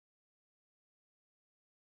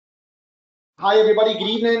Hi everybody, good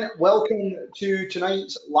evening. Welcome to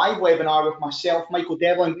tonight's live webinar with myself, Michael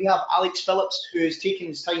Devlin. We have Alex Phillips, who is taking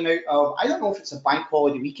his time out of, I don't know if it's a bank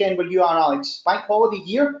holiday weekend where you are, Alex. Bank holiday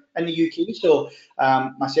here in the UK, so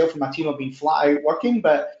myself and my team have been flat out working,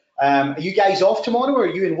 but are you guys off tomorrow, or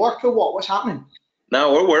are you in work, or what? What's happening?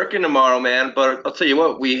 No, we're working tomorrow, man, but I'll tell you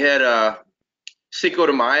what, we had Cinco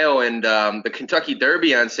de Mayo and the Kentucky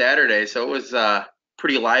Derby on Saturday, so it was a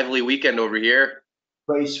pretty lively weekend over here.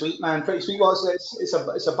 Pretty sweet, man. Pretty sweet. Well,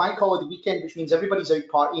 it's a bank holiday weekend, which means everybody's out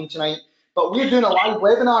partying tonight. But we're doing a live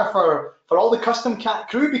webinar for all the Customcat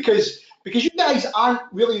crew because you guys aren't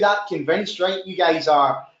really that convinced, right? You guys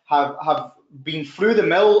have been through the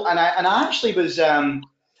mill, and I actually was I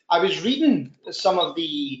was reading some of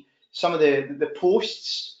the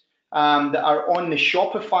posts that are on the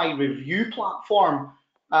Shopify review platform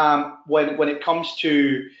when it comes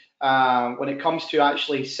to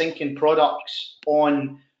actually syncing products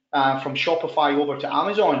on from Shopify over to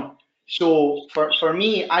Amazon. So for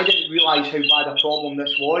me, I didn't realize how bad a problem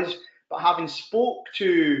this was, but having spoke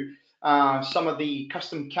to some of the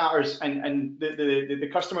custom catters and the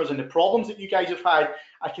customers and the problems that you guys have had,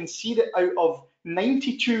 I can see that out of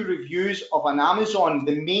 92 reviews of an Amazon,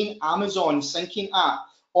 the main Amazon syncing app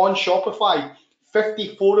on Shopify,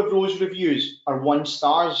 54 of those reviews are 1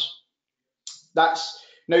 stars.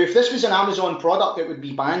 Now, if this was an Amazon product, it would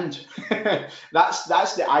be banned. that's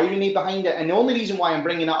the irony behind it. And the only reason why I'm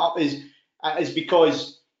bringing that up is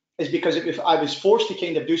because if I was forced to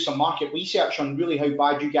kind of do some market research on really how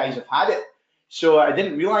bad you guys have had it. So I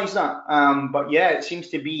didn't realize that. But yeah, it seems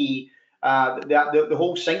to be the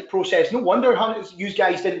whole sync process. No wonder you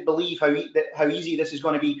guys didn't believe how easy this is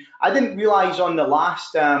going to be. I didn't realize on the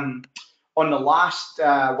last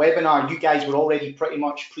webinar you guys were already pretty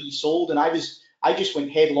much pre-sold, and I just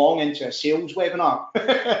went headlong into a sales webinar.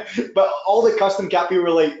 But all the Customcat people were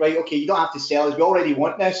like, right, okay, you don't have to sell us. We already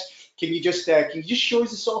want this. Can you just show us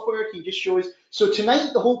the software? Can you just show us? So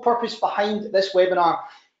tonight, the whole purpose behind this webinar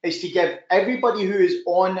is to give everybody who is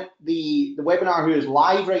on the webinar, who is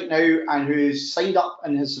live right now and who is signed up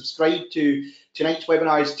and has subscribed to tonight's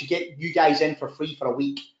webinar, is to get you guys in for free for a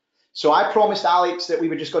week. So I promised Alex that we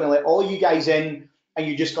were just going to let all you guys in and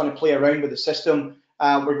you're just going to play around with the system.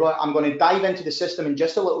 I'm going to dive into the system in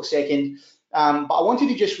just a little second, but I wanted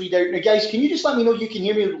to just read out. Now, guys, can you just let me know you can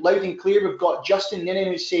hear me loud and clear? We've got Justin Ninin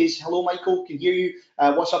who says, hello, Michael, can hear you.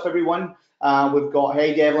 What's up, everyone? We've got,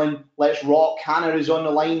 hey, Devlin, let's rock. Hannah is on the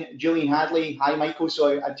line. Julian Hadley, hi, Michael.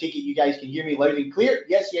 So I take it you guys can hear me loud and clear.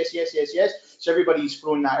 Yes, yes, yes, yes, yes. So everybody's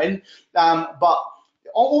throwing that in. But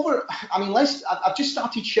all over, I mean, I've just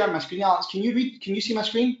started sharing my screen. Alex, can you see my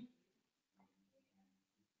screen?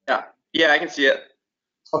 Yeah, I can see it.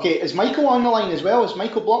 Okay, is Michael on the line as well? Is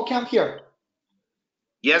Michael Blockcamp here?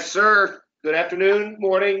 Yes, sir. Good afternoon,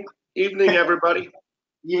 morning, evening, everybody.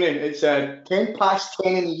 Evening. It's 10 past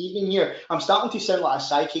 10 in the evening here. I'm starting to sound like a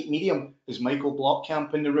psychic medium. Is Michael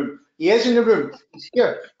Blockcamp in the room? He is in the room. He's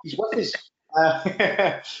here. He's with us.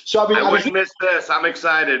 So I wouldn't miss this. I'm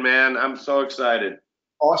excited, man. I'm so excited.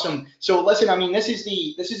 Awesome. So listen, I mean, this is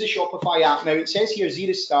the Shopify app. Now it says here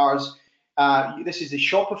 0 stars. This is the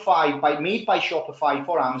Shopify made by Shopify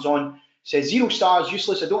for Amazon. It says 0 stars,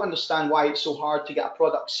 useless. I don't understand why it's so hard to get a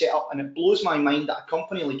product set up, and it blows my mind that a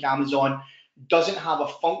company like Amazon doesn't have a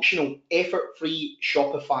functional, effort-free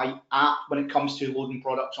Shopify app when it comes to loading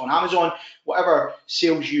products on Amazon. Whatever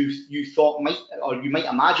sales you thought you might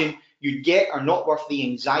imagine you'd get are not worth the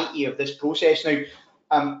anxiety of this process. Now,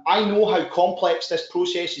 I know how complex this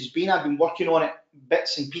process has been. I've been working on it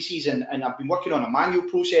bits and pieces, and I've been working on a manual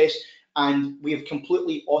process, and we have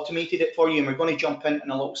completely automated it for you, and we're going to jump in a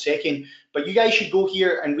little second. But you guys should go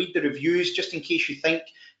here and read the reviews, just in case you think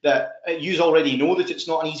that you already know that it's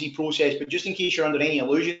not an easy process, but just in case you're under any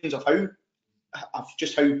illusions of how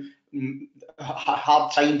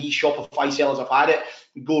hard time these Shopify sellers have had it,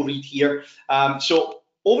 go read here. So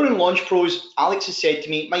over in Launch Pros, Alex has said to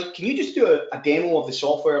me, Mike, can you just do a demo of the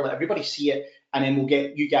software, let everybody see it, and then we'll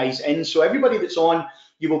get you guys in. So everybody that's on,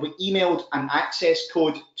 you will be emailed an access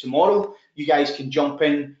code tomorrow. You guys can jump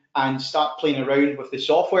in and start playing around with the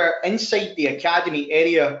software. Inside the Academy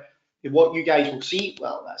area, what you guys will see,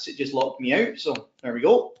 well, that's it, just logged me out. So there we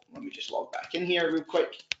go. Let me just log back in here real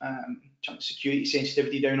quick. Turn the security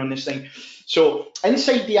sensitivity down on this thing. So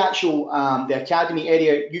inside the actual the Academy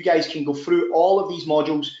area, you guys can go through all of these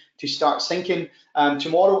modules to start syncing.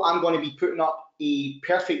 Tomorrow, I'm going to be putting up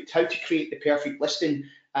how to create the perfect listing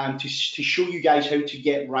to show you guys how to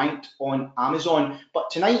get ranked on Amazon. But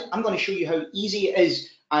tonight, I'm going to show you how easy it is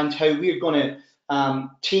and how we're going to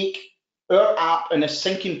take our app in a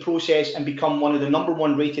syncing process and become one of the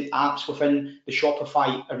 #1 rated apps within the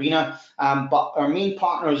Shopify arena. But our main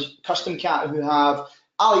partners, Customcat, who have,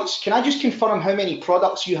 Alex, can I just confirm how many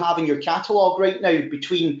products you have in your catalog right now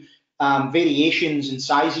between variations and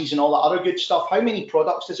sizes and all that other good stuff? How many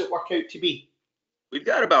products does it work out to be? We've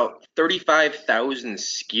got about 35,000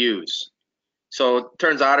 SKUs. So it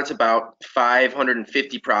turns out it's about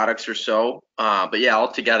 550 products or so. But yeah,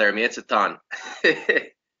 altogether, I mean, it's a ton.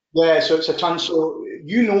 Yeah, so it's a ton. So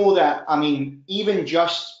you know that, I mean, even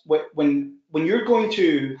just when you're going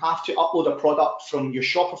to have to upload a product from your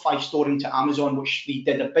Shopify store into Amazon, which they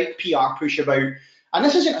did a big PR push about, and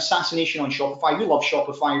this isn't assassination on Shopify. We love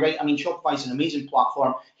Shopify, right? I mean, Shopify is an amazing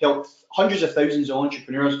platform, helped hundreds of thousands of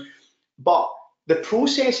entrepreneurs. But the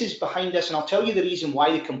processes behind this, and I'll tell you the reason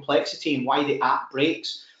why the complexity and why the app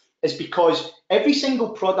breaks, is because every single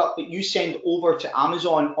product that you send over to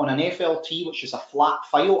Amazon on an FLT, which is a flat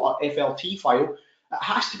file or FLT file, it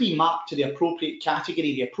has to be mapped to the appropriate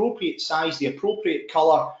category, the appropriate size, the appropriate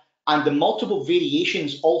color, and the multiple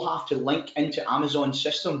variations all have to link into Amazon's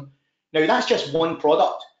system. Now, that's just one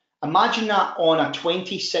product. Imagine that on a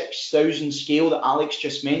 26,000 scale that Alex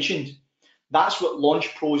just mentioned. That's what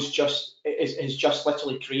Launch Pros is just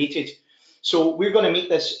literally created. So we're going to make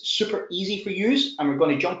this super easy for use, and we're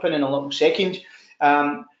going to jump in a little second.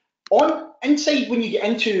 Inside, when you get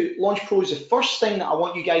into Launch Pros, the first thing that I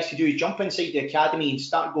want you guys to do is jump inside the Academy and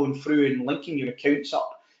start going through and linking your accounts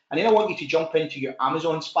up. And then I want you to jump into your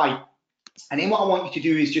Amazon Spy. And then what I want you to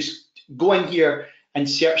do is just go in here and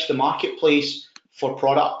search the marketplace for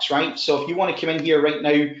products, right? So if you want to come in here right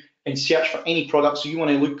now and search for any product, so you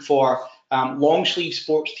want to look for long sleeve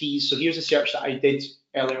sports tees. So here's a search that I did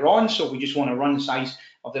earlier on. So we just want to run the size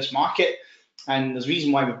of this market. And there's a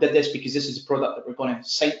reason why we did this, because this is a product that we're going to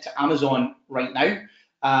site to Amazon right now.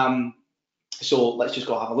 So let's just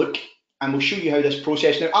go have a look, and we'll show you how this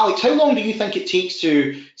process. Now, Alex, how long do you think it takes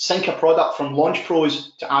to sync a product from Launch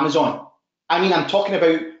Pros to Amazon? I mean, I'm talking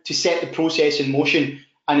about to set the process in motion,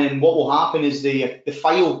 and then what will happen is the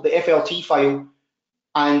file, the FLT file,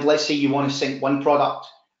 and let's say you want to sync one product.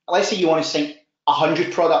 Let's say you want to sync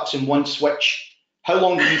 100 products in one switch. How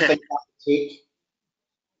long do you think that would take?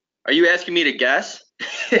 Are you asking me to guess?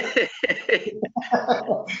 Take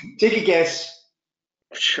a guess.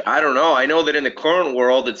 I don't know. I know that in the current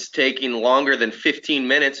world, it's taking longer than 15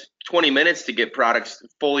 minutes, 20 minutes to get products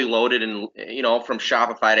fully loaded and, you know, from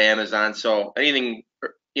Shopify to Amazon. So anything,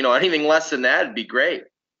 you know, anything less than that would be great.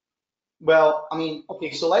 Well, I mean,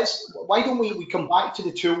 okay, so why don't we come back to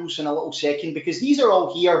the tools in a little second, because these are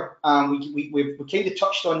all here. We kind of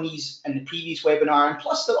touched on these in the previous webinar, and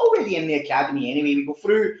plus they're already in the Academy anyway. We go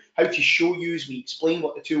through how to show use, we explain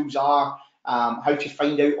what the tools are, how to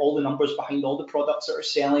find out all the numbers behind all the products that are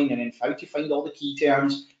selling, and then how to find all the key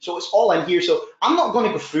terms. So it's all in here. So I'm not going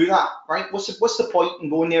to go through that, right? What's the point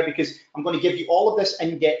in going there? Because I'm going to give you all of this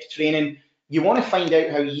in-depth training. You want to find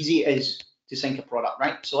out how easy it is to sync a product,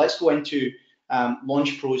 right? So let's go into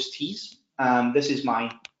Launch Pros Tees. This is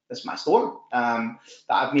my store that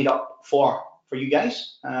I've made up for you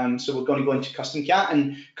guys. So we're going to go into Customcat,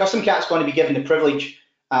 and Customcat is going to be given the privilege.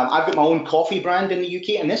 I've got my own coffee brand in the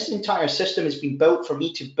UK, and this entire system has been built for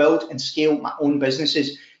me to build and scale my own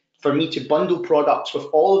businesses, for me to bundle products with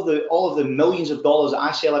all of the millions of dollars that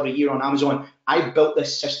I sell every year on Amazon. I built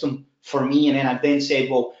this system for me, and then I then said,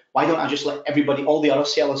 well, why don't I just let everybody, all the other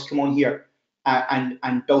sellers, come on here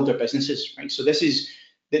and build their businesses, right? So this is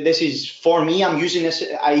for me. I'm using this.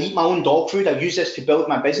 I eat my own dog food. I use this to build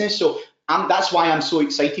my business. So that's why I'm so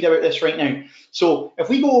excited about this right now. So if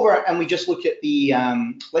we go over and we just look at the,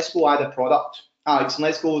 let's go add a product, Alex, and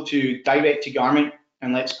let's go to direct to garment,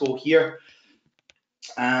 and let's go here,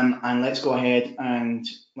 and let's go ahead and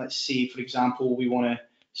let's see, for example, we want to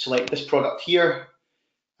select this product here,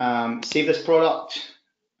 save this product.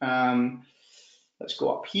 Let's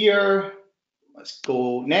go up here. Let's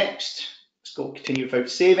go next. Let's go continue without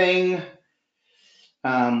saving.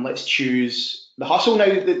 Let's choose the Hustle. Now,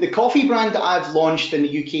 the coffee brand that I've launched in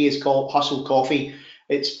the UK is called Hustle Coffee.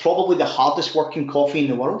 It's probably the hardest working coffee in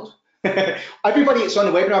the world. Everybody that's on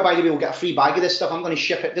the webinar, by the way, will get a free bag of this stuff. I'm going to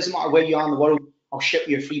ship it. Doesn't matter where you are in the world, I'll ship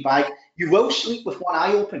you a free bag. You will sleep with one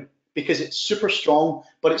eye open because it's super strong,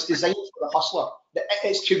 but it's designed for the hustler.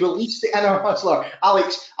 It's to release the inner hustler.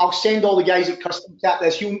 Alex, I'll send all the guys at Customcat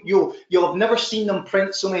this. You'll have never seen them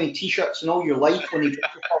print so many t-shirts in all your life when you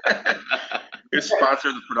You're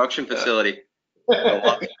sponsor the production facility.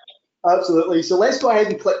 Absolutely. So let's go ahead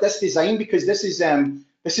and click this design, because this is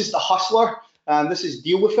the hustler. This is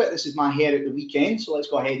deal with it. This is my hair at the weekend. So let's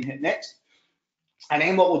go ahead and hit next. And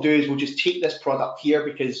then what we'll do is we'll just take this product here,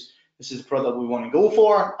 because This is the product we want to go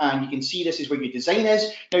for, and you can see this is where your design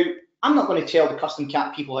is. Now, I'm not going to tell the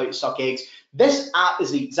Customcat people how to suck eggs. This app is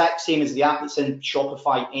the exact same as the app that's in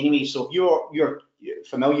Shopify anyway. So if you're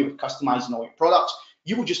familiar with customizing all your products,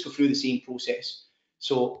 you will just go through the same process.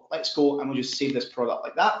 So let's go and we'll just save this product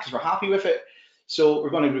like that because we're happy with it. So we're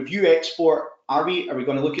going to review export. Are we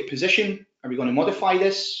going to look at position? Are we going to modify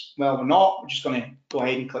this? Well, we're not. We're just going to go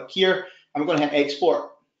ahead and click here and we're going to hit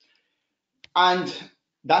export. And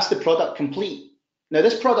that's the product complete. Now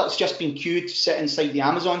this product's just been queued to sit inside the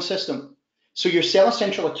Amazon system. So your Seller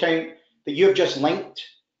Central account that you've just linked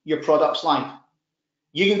your products live.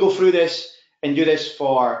 You can go through this and do this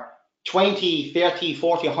for 20, 30,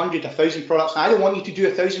 40, 100, 1,000 products. Now, I don't want you to do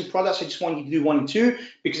 1,000 products. I just want you to do 1 and 2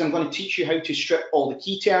 because I'm going to teach you how to strip all the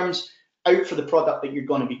key terms out for the product that you're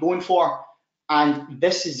going to be going for. And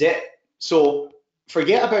this is it. So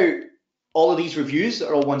forget about all of these reviews that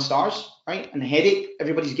are all 1 stars, right? And the headache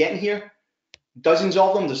everybody's getting here. Dozens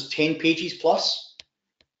of them. There's 10 pages plus.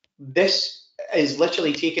 This is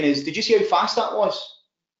literally taken as, did you see how fast that was,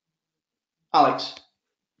 Alex?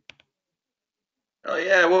 Oh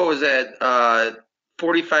yeah, what was that?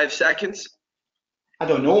 45 seconds? I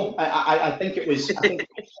don't know. I think it was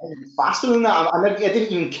faster than that. I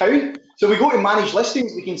didn't even count. So we go to manage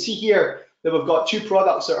listings. We can see here that we've got 2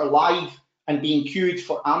 products that are live and being queued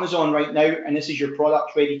for Amazon right now, and this is your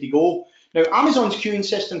product ready to go. Now, Amazon's queuing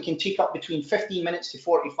system can take up between 15 minutes to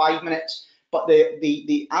 45 minutes, but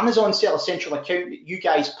the Amazon Seller Central account that you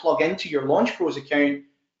guys plug into your Launch Pros account,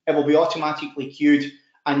 it will be automatically queued.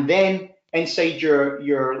 And then inside your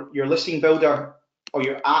listing builder or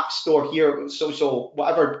your app store here, so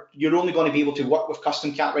whatever, you're only going to be able to work with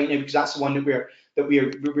Customcat right now because that's the one that we're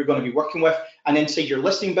going to be working with. And inside your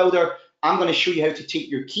listing builder, I'm going to show you how to take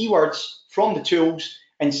your keywords from the tools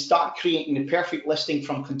and start creating the perfect listing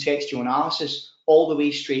from contextual analysis all the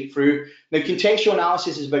way straight through. Now, contextual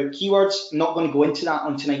analysis is about keywords. I'm not going to go into that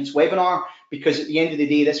on tonight's webinar because at the end of the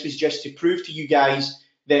day, this was just to prove to you guys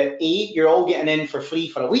that A, you're all getting in for free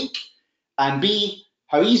for a week, and B,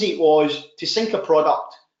 how easy it was to sync a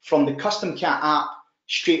product from the Customcat app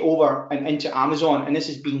straight over and into Amazon, and this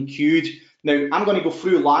is being queued. Now, I'm going to go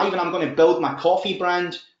through live and I'm going to build my coffee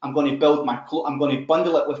brand. I'm going to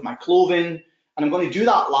bundle it with my clothing, and I'm going to do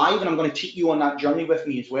that live, and I'm going to take you on that journey with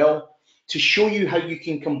me as well to show you how you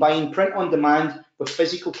can combine print on demand with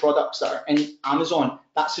physical products that are in Amazon.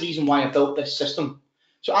 That's the reason why I built this system.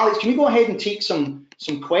 So Alex, can we go ahead and take some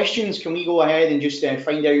questions? Can we go ahead and just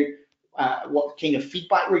find out what kind of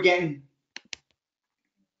feedback we're getting?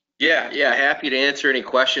 Yeah, happy to answer any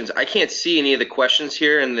questions. I can't see any of the questions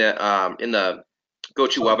here in the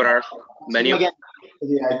GoToWebinar menu.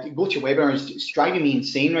 Yeah, GoToWebinar is driving me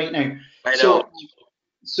insane right now. I know.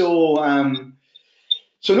 So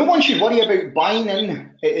no one should worry about buying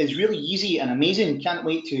in. It is really easy and amazing. Can't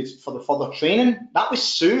wait for the further training. That was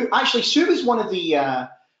Sue. Actually, Sue was one of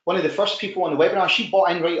the first people on the webinar. She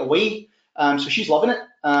bought in right away, so she's loving it.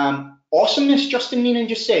 Awesomeness, Justin Meenan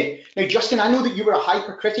just said. Now, Justin, I know that you were a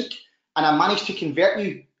hypercritic, and I managed to convert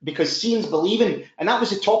you because seeing's believing, and that was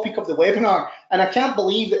the topic of the webinar. And I can't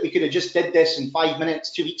believe that we could have just did this in 5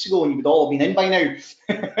 minutes 2 weeks ago, and you would all have been in by now.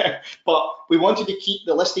 But we wanted to keep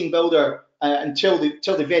the listing builder until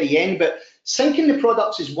the very end. But syncing the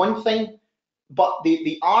products is one thing, but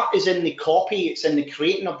the art is in the copy. It's in the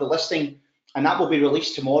creating of the listing, and that will be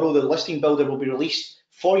released tomorrow. The listing builder will be released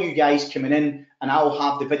for you guys coming in, and I'll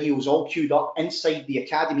have the videos all queued up inside the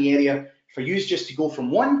Academy area for you just to go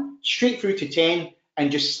from 1 straight through to 10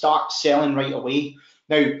 and just start selling right away.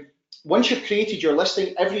 Now, once you've created your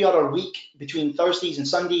listing, every other week between Thursdays and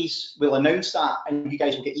Sundays, we'll announce that, and you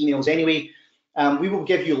guys will get emails anyway. We will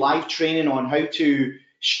give you live training on how to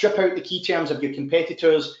strip out the key terms of your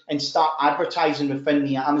competitors and start advertising within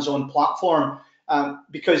the Amazon platform,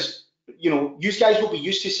 because you guys will be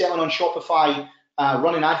used to selling on Shopify,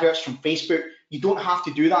 running adverts from Facebook. You don't have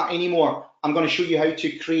to do that anymore. I'm going to show you how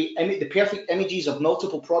to create the perfect images of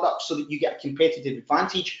multiple products so that you get a competitive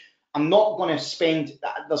advantage. I'm not going to spend,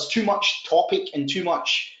 there's too much topic and too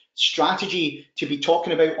much strategy to be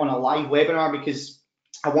talking about on a live webinar because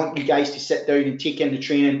I want you guys to sit down and take in the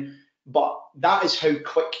training. But that is how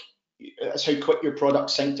quick your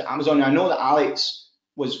products sync to Amazon. And I know that Alex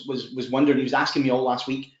was wondering, he was asking me all last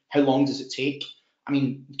week, how long does it take? I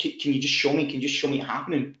mean, can you just show me? Can you just show me it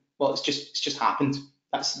happening? Well, it's just happened.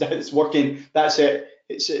 That's working. That's it.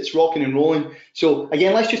 It's rocking and rolling. So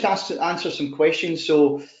again, let's just answer some questions.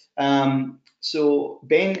 So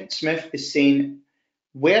Ben Smith is saying,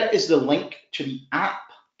 where is the link to the app?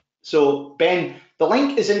 So Ben, the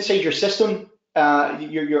link is inside your system.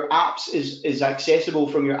 Your apps is accessible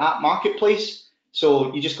from your app marketplace.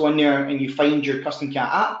 So you just go in there and you find your Customcat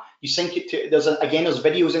app, you sync it to, there's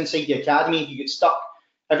videos inside the academy. If you get stuck,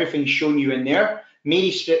 everything's shown you in there.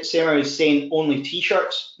 Mary Sarah is saying only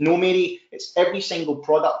t-shirts. No, Mary, it's every single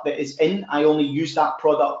product that is in. I only use that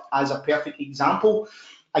product as a perfect example.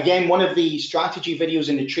 Again, one of the strategy videos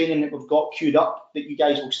in the training that we've got queued up that you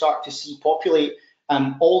guys will start to see populate,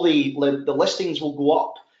 all the listings will go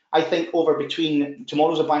up. I think over between,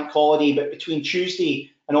 tomorrow's a bank holiday, but between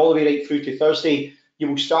Tuesday and all the way right through to Thursday, you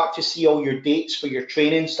will start to see all your dates for your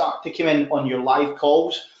training start to come in on your live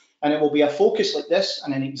calls. And it will be a focus like this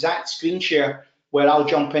and an exact screen share where I'll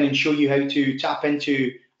jump in and show you how to tap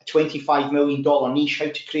into a $25 million niche, how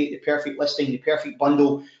to create the perfect listing, the perfect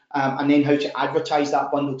bundle, and then how to advertise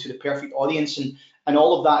that bundle to the perfect audience. And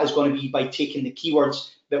all of that is going to be by taking the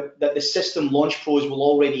keywords that the system launch pros will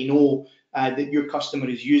already know that your customer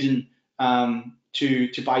is using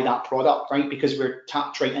to buy that product, right? Because we're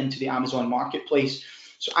tapped right into the Amazon marketplace.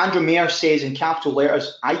 So Andrew Mayer says in capital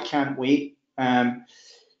letters, I can't wait.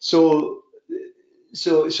 So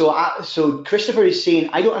Christopher is saying,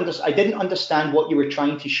 I didn't understand what you were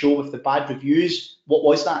trying to show with the bad reviews. What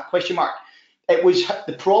was that? Question mark. It was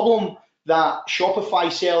the problem that Shopify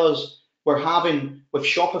sellers were having with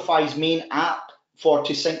Shopify's main app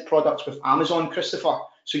to sync products with Amazon, Christopher.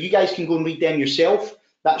 So you guys can go and read them yourself.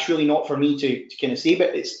 That's really not for me to kind of say,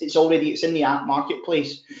 but it's in the app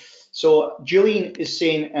marketplace. So Julian is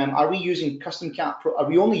saying, are we using Customcat? Are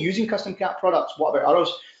we only using Customcat products? What about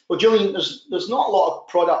others? Well, Julian, there's not a lot of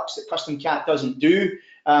products that Customcat doesn't do.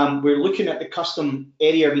 We're looking at the custom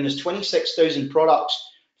area. I mean, there's 26,000 products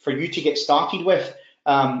for you to get started with.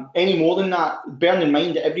 Any more than that, bearing in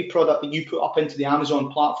mind that every product that you put up into the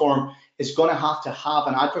Amazon platform is going to have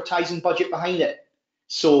an advertising budget behind it.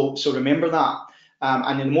 So remember that.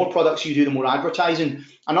 And then the more products you do, the more advertising.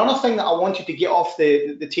 Another thing that I wanted to get off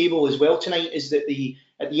the table as well tonight is that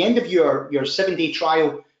at the end of your 7-day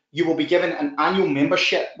trial, you will be given an annual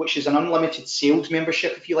membership, which is an unlimited sales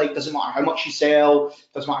membership, if you like. Doesn't matter how much you sell,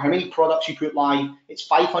 doesn't matter how many products you put live. It's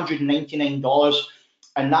 $599,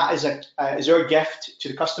 and that is our gift to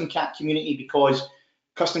the Customcat community, because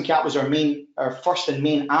Customcat was our first and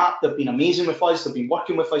main app. They've been amazing with us. They've been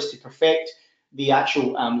working with us to perfect the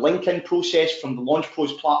actual link-in process from the Launch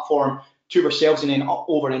Pros platform to ourselves and then up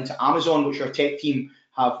over into Amazon, which our tech team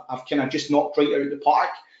have kind of just knocked right out of the park.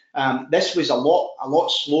 This was a lot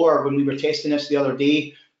slower when we were testing this the other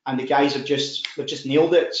day, and the guys they've just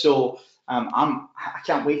nailed it. So I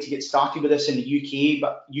can't wait to get started with this in the UK,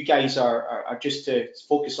 but you guys are just to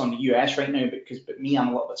focus on the US right now, but me, I'm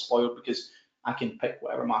a little bit spoiled because I can pick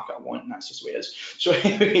whatever market I want, and that's just the way it is. So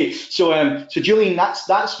anyway, so Julian,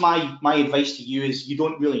 that's my advice to you is you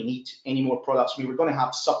don't really need any more products. I mean, we're going to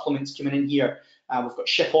have supplements coming in here. We've got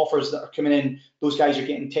ship offers that are coming in. Those guys are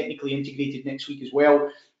getting technically integrated next week as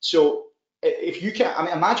well. So if you can, I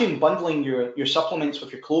mean, imagine bundling your supplements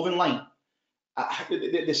with your clothing line.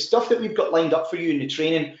 The stuff that we've got lined up for you in the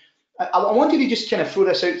training. I wanted to just kind of throw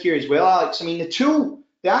this out here as well, Alex. I mean,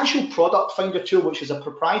 the actual product finder tool, which is a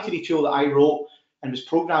proprietary tool that I wrote and was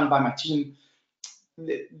programmed by my team,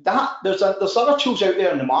 there's other tools out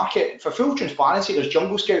there in the market. For full transparency, there's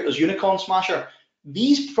Jungle Scout, there's Unicorn Smasher.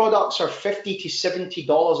 These products are $50 to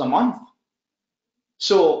 $70 a month.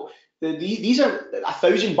 So these are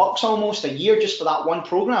 $1,000 almost a year just for that one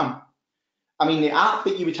program. I mean, the app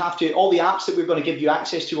that you would have to, all the apps that we're going to give you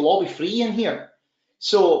access to will all be free in here.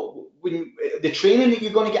 So when the training that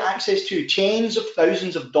you're going to get access to, tens of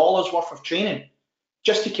thousands of dollars worth of training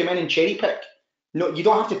just to come in and cherry pick. No, you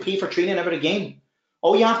don't have to pay for training ever again.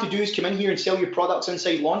 All you have to do is come in here and sell your products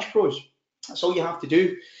inside Launch Pros. That's all you have to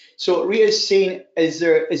do. So Rita's saying, is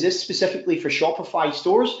this specifically for Shopify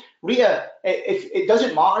stores? Rita, it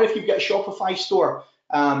doesn't matter if you've got a Shopify store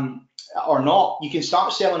or not. You can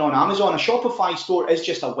start selling on Amazon. A Shopify store is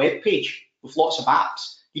just a web page with lots of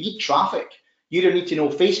apps. You need traffic. You either need to know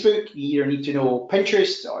Facebook, you either need to know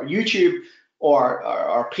Pinterest or YouTube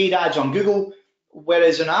or paid ads on Google.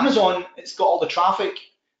 Whereas on Amazon, it's got all the traffic.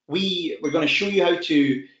 We're going to show you how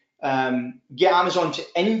to get Amazon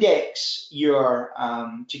to index your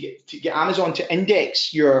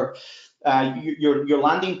your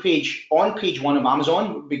landing page on page 1 of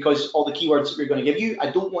Amazon, because all the keywords that we're going to give you.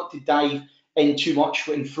 I don't want to dive in too much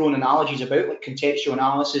and throwing analogies about like contextual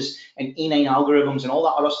analysis and A9 algorithms and all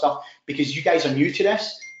that other stuff, because you guys are new to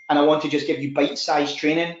this, and I want to just give you bite-sized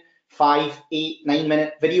training, 5, 8,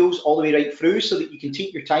 9-minute videos all the way right through, so that you can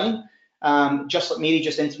take your time. Just like Mary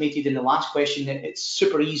just intimated in the last question, it's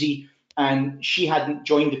super easy, and she hadn't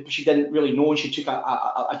joined, she didn't really know, and she took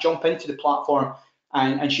a jump into the platform,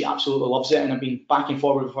 and she absolutely loves it, and I've been back and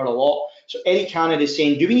forward with her a lot. So Eric Hannard is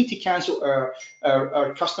saying, do we need to cancel our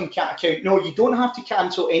Customcat account? No, you don't have to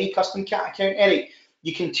cancel any Customcat account, Eric.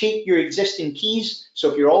 You can take your existing keys. So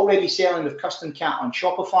if you're already selling with Customcat on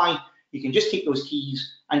Shopify, you can just take those keys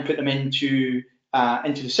and put them into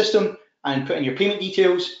the system and put in your payment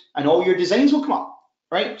details, and all your designs will come up,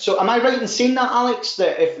 right? So am I right in saying that, Alex,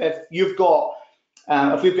 that if we've got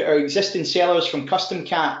our existing sellers from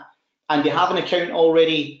Customcat and they have an account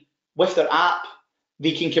already with their app,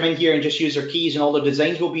 they can come in here and just use their keys and all their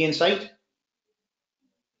designs will be inside?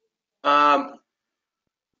 I'm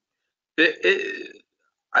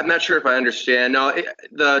not sure if I understand. No,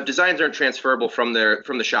 the designs aren't transferable from the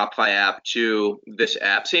Shopify app to this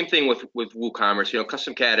app. Same thing with WooCommerce.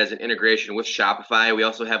 Customcat has an integration with Shopify. We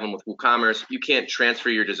also have them with WooCommerce. You can't transfer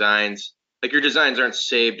your designs. Like, your designs aren't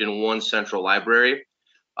saved in one central library.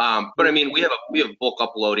 But I mean, we have bulk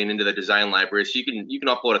uploading into the design library, so you can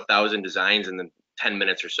upload 1,000 designs in 10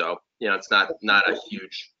 minutes or so. It's not a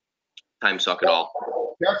huge time suck at all.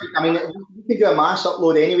 Perfect. I mean, you can do a mass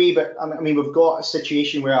upload anyway, but I mean, we've got a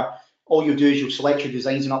situation where all you'll do is you'll select your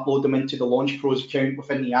designs and upload them into the Launch Pros account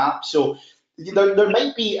within the app. So there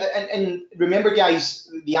might be, and remember, guys,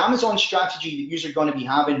 the Amazon strategy that you're going to be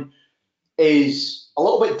having is a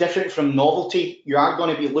little bit different from novelty. You are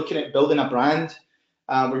going to be looking at building a brand.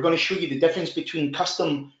 We're going to show you the difference between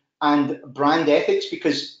custom and brand ethics,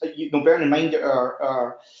 because bearing in mind that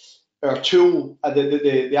our tool,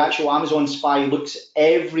 the actual Amazon Spy, looks at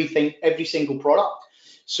every single product.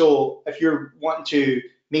 So if you're wanting to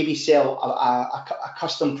maybe sell a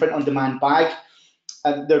custom print-on-demand bag,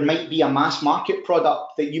 there might be a mass market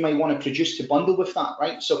product that you might want to produce to bundle with that,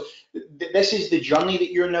 right? So this is the journey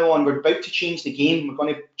that you're now on. We're about to change the game. We're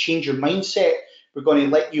going to change your mindset. We're going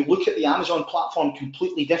to let you look at the Amazon platform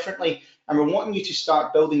completely differently, and we're wanting you to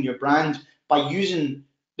start building your brand by using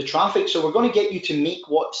the traffic. So we're going to get you to make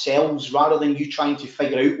what sells rather than you trying to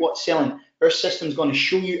figure out what's selling. Our system's going to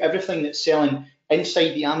show you everything that's selling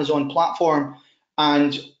inside the Amazon platform,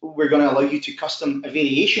 and we're going to allow you to custom a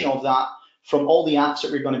variation of that from all the apps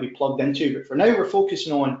that we're going to be plugged into. But for now, we're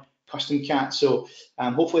focusing on Customcat. So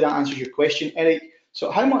hopefully that answers your question, Eric.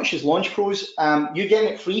 So how much is Launch Pros? You're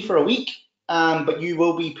getting it free for a week, but you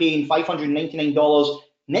will be paying $599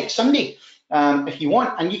 next Sunday. If you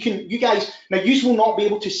want, and you guys, now you will not be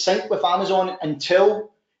able to sync with Amazon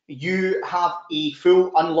until you have a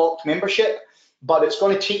full unlocked membership, but it's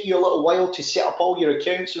going to take you a little while to set up all your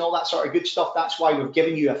accounts and all that sort of good stuff. That's why we've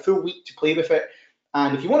given you a full week to play with it.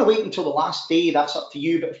 And if you want to wait until the last day, that's up to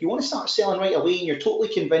you. But if you want to start selling right away and you're totally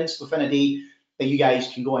convinced within a day, then you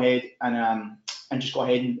guys can go ahead and just go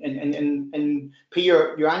ahead and pay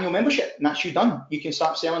your annual membership, and that's you done. You can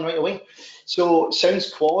start selling right away. So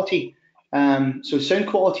sounds quality. So sound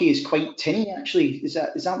quality is quite tinny, actually. Is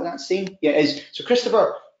that what that's saying? Yeah, it is. So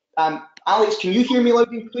Christopher, Alex, can you hear me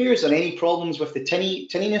loud and clear? Is there any problems with the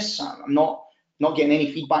tinniness? I'm not getting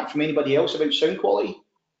any feedback from anybody else about sound quality.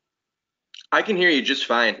 I can hear you just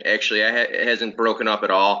fine, actually. It hasn't broken up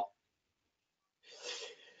at all.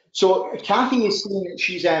 So Kathy is saying that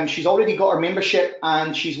she's already got her membership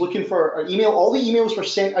and she's looking for her email. All the emails were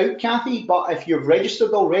sent out, Kathy, but if you've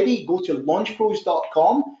registered already, go to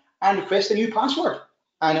launchpros.com and request a new password,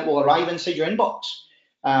 and it will arrive inside your inbox.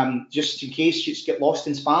 Just in case you get lost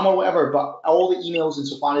in spam or whatever, but all the emails,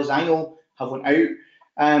 insofar as I know, have went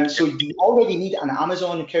out. So do you already need an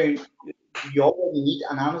Amazon account? You already need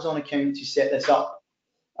an Amazon account to set this up.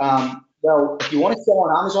 Well, if you want to sell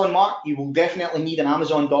on Amazon, Mark, you will definitely need an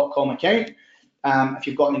Amazon.com account. If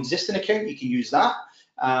you've got an existing account, you can use that.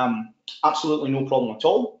 Absolutely no problem at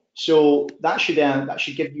all. So that should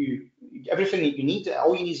give you everything that you need.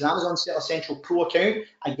 All you need is an Amazon Seller Central Pro account.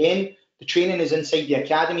 Again, the training is inside the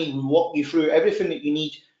academy. We walk you through everything that you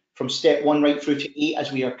need from step 1 right through to 8,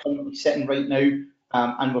 as we are currently sitting right now.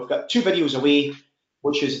 And we've got 2 videos away,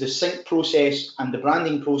 which is the sync process and the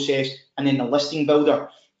branding process, and then the listing builder.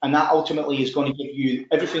 And that ultimately is going to give you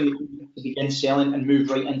everything that you need to begin selling and move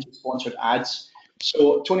right into sponsored ads.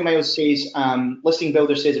 So Tony Miles says, listing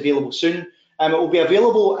builder says available soon. It will be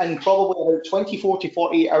available in probably about 24 to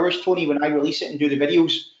 48 hours, Tony, when I release it and do the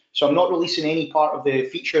videos. So I'm not releasing any part of the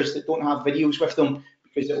features that don't have videos with them,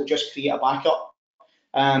 because it will just create a backup.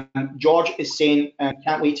 George is saying,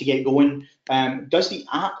 can't wait to get going. Does the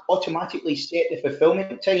app automatically set the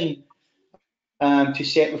fulfillment time to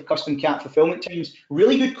set with Customcat fulfillment times?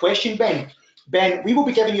 Really good question, Ben. Ben, we will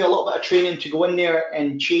be giving you a little bit of training to go in there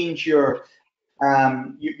and change your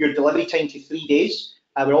delivery time to 3 days.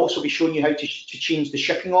 We'll also be showing you how to change the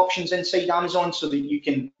shipping options inside Amazon so that you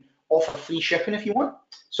can offer free shipping if you want.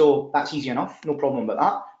 So that's easy enough, no problem about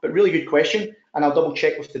that. But really good question, and I'll double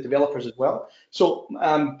check with the developers as well. So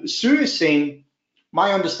Sue is saying,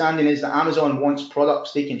 my understanding is that Amazon wants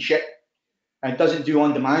products they can ship and it doesn't do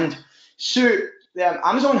on demand. Sue,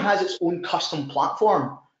 Amazon has its own custom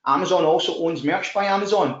platform. Amazon also owns Merch by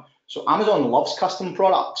Amazon. So Amazon loves custom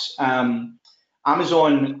products.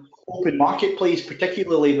 Amazon Open Marketplace,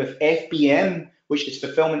 particularly with FBM, which is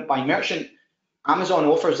fulfillment by merchant, Amazon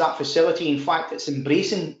offers that facility. In fact, it's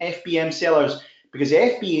embracing FBM sellers because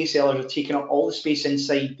FBA sellers are taking up all the space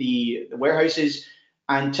inside the warehouses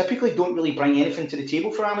and typically don't really bring anything to the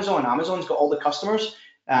table for Amazon. Amazon's got all the customers.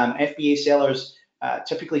 FBA sellers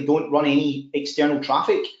typically don't run any external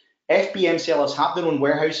traffic. FBM sellers have their own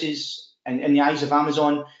warehouses in the eyes of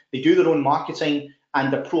Amazon. They do their own marketing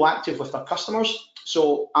and they're proactive with their customers.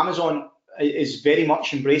 So Amazon is very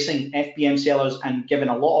much embracing FBM sellers and giving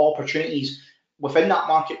a lot of opportunities within that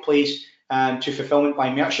marketplace to fulfillment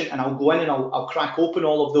by merchant. And I'll go in and I'll crack open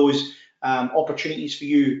all of those opportunities for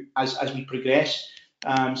you as we progress.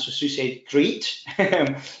 So Sue said, great.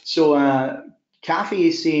 So Kathy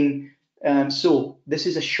is saying, so this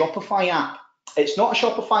is a Shopify app. It's not a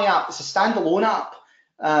Shopify app, it's a standalone app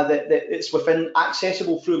that it's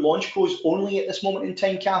accessible through Launch Pros only at this moment in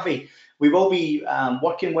time, Kathy. We will be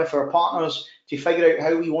working with our partners to figure out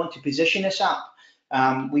how we want to position this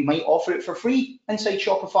app. We might offer it for free inside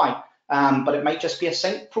Shopify, but it might just be a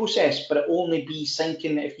sync process, but it will only be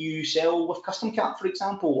syncing if you sell with Customcat, for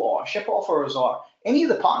example, or Ship Offers, or any of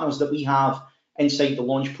the partners that we have inside the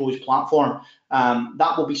Launch Pros platform.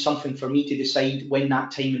 That will be something for me to decide when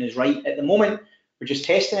that timing is right. At the moment, we're just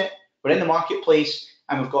testing it. We're in the marketplace,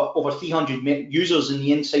 and we've got over 300 users in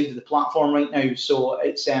the inside of the platform right now. So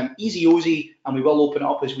it's easy ozy, and we will open it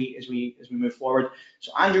up as we move forward.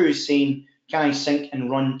 So Andrew is saying, can I sync and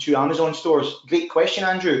run 2 Amazon stores? Great question,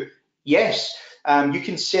 Andrew. Yes, you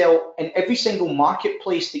can sell in every single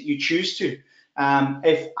marketplace that you choose to.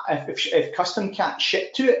 If Customcat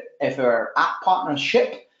ship to it, if our app partners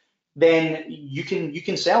ship, then you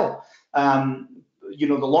can sell. You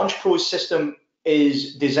know, the Launch Pros system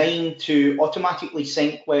is designed to automatically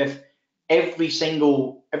sync with every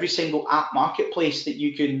single app marketplace that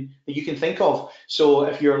you can think of. So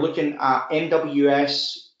if you're looking at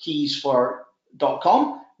MWS keys for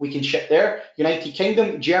 .com, we can ship there. United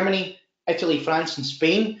Kingdom, Germany, Italy, France, and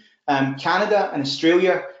Spain, Canada and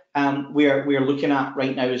Australia, we're looking at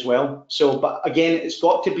right now as well. So, but again, it's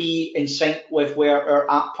got to be in sync with where our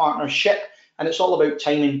app partners ship, and it's all about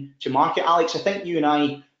timing to market. Alex, I think you and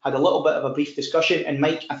I had a little bit of a brief discussion, and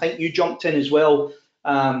Mike, I think you jumped in as well,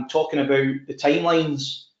 talking about the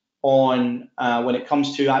timelines on when it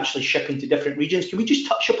comes to actually shipping to different regions. Can we just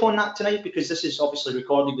touch upon that tonight, because this is obviously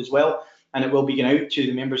recorded as well, and it will be going out to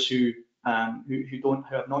the members who have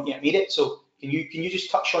not yet made it. So can you just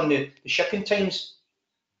touch on the shipping times?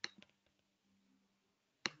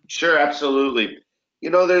 Sure, absolutely. You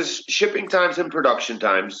know, there's shipping times and production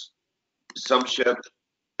times. Some ship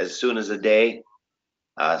as soon as a day.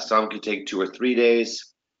 Some could take 2 or 3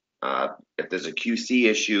 days. If there's a QC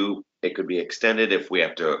issue, it could be extended if we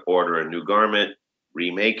have to order a new garment,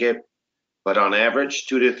 remake it. But on average,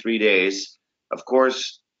 2 to 3 days. Of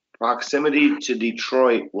course, proximity to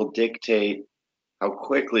Detroit will dictate how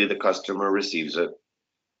quickly the customer receives it.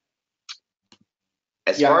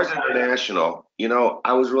 As far as international, you know,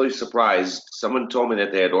 I was really surprised. Someone told me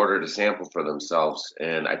that they had ordered a sample for themselves,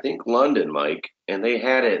 and I think London, Mike, and they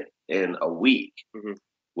had it in a week,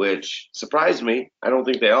 which surprised me. I don't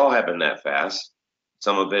think they all happen that fast.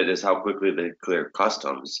 Some of it is how quickly they clear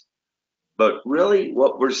customs. But really,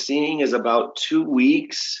 what we're seeing is about 2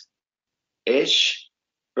 weeks-ish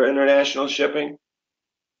for international shipping.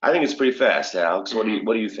 I think it's pretty fast, Alex. What do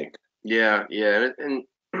you think? Yeah, and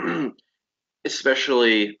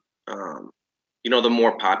especially you know, the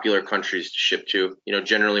more popular countries to ship to. You know,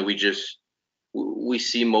 generally we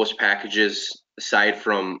see most packages, aside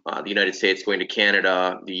from the United States, going to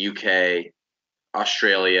Canada, the UK,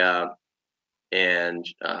 Australia, and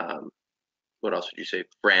what else would you say?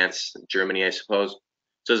 France, Germany, I suppose.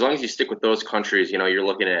 So as long as you stick with those countries, you know, you're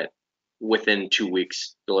looking at within 2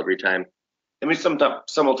 weeks delivery time. I mean, some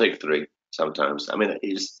will take 3 sometimes. I mean,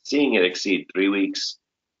 seeing it exceed 3 weeks,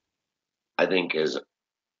 I think, is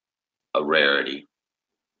a rarity.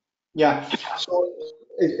 Yeah. So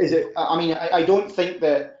is it? I mean, I don't think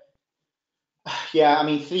that. Yeah, I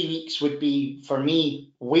mean, 3 weeks would be, for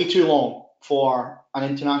me, way too long for an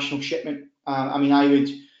international shipment. I mean, I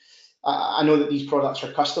know that these products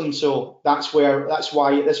are custom, so that's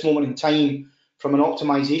why at this moment in time, from an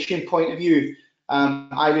optimization point of view,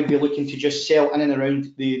 I would be looking to just sell in and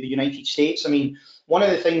around the United States. I mean, one of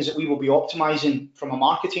the things that we will be optimizing from a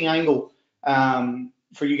marketing angle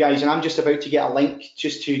for you guys, and I'm just about to get a link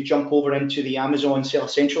just to jump over into the Amazon Seller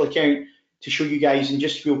Central account to show you guys, and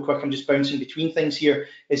just real quick, I'm just bouncing between things here,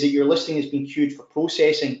 is that your listing has been queued for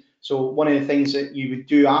processing. So one of the things that you would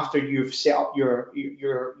do after you've set up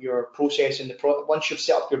your process in the once you've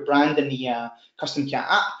set up your brand in the Customcat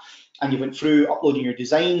app, and you went through uploading your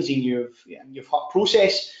designs and you've hit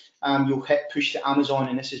process, you'll hit push to Amazon,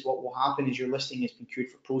 and this is what will happen is your listing has been queued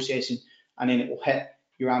for processing, and then it will hit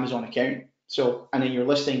your Amazon account. So, and then your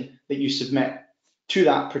listing that you submit to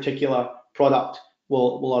that particular product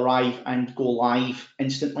will arrive and go live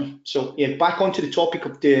instantly. So yeah, back onto the topic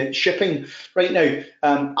of the shipping right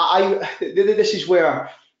now. This is where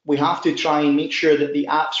we have to try and make sure that the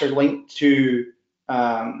apps are linked to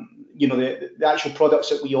the actual products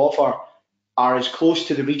that we offer are as close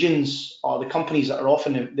to the regions or the companies that are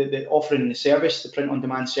offering the service, the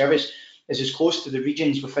print-on-demand service, is as close to the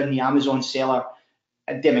regions within the Amazon seller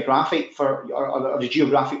demographic or the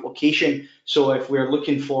geographic location. So if we're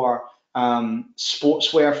looking for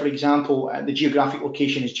sportswear, for example, the geographic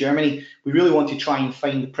location is Germany, we really want to try and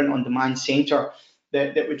find the print-on-demand center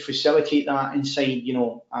that would facilitate that inside,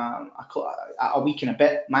 a week and a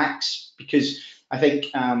bit max, because I think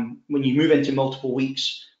when you move into multiple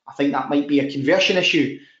weeks, I think that might be a conversion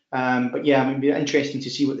issue. But yeah, it'd be interesting to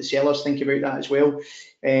see what the sellers think about that as well.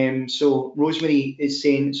 So Rosemary is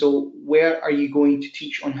saying, so where are you going to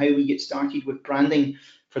teach on how we get started with branding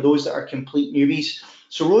for those that are complete newbies?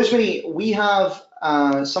 So Rosemary, we have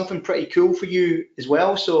something pretty cool for you as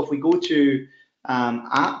well. So if we go to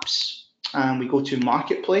apps and we go to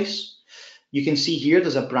marketplace, you can see here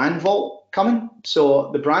there's a brand vault coming.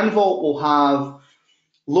 So the brand vault will have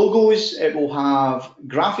logos, it will have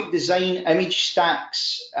graphic design, image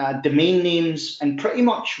stacks, domain names, and pretty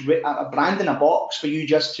much a brand in a box for you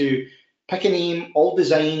just to pick a name, all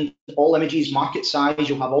design, all images, market size.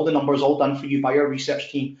 You'll have all the numbers all done for you by our research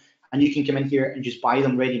team, and you can come in here and just buy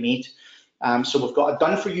them ready-made. So we've got a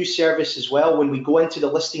done for you service as well. When we go into the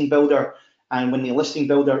listing builder, and when the listing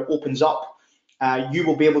builder opens up, you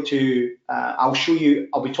will be able to, I'll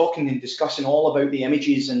be talking and discussing all about the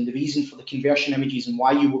images and the reason for the conversion images and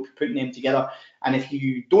why you will be putting them together. And if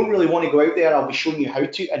you don't really want to go out there, I'll be showing you how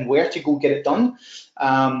to and where to go get it done.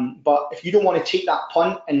 But if you don't want to take that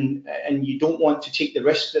punt and you don't want to take the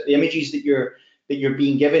risk that the images that you're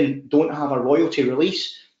being given don't have a royalty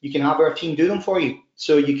release, you can have our team do them for you.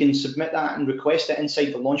 So you can submit that and request it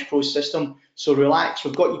inside the Launch Pro system. So relax,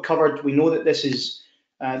 we've got you covered. We know that this is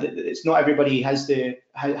it's not everybody has the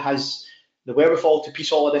wherewithal to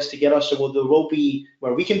piece all of this together. So there will be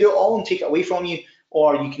where we can do it all and take it away from you,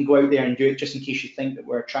 or you can go out there and do it just in case you think that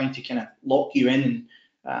we're trying to kind of lock you in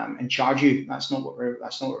and charge you. That's not what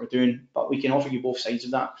we're doing. But we can offer you both sides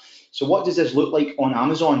of that. So what does this look like on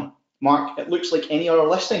Amazon, Mark? It looks like any other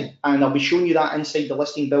listing, and I'll be showing you that inside the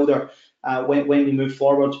listing builder when we move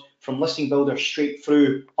forward from listing builder straight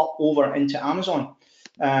through up over into Amazon.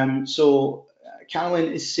 So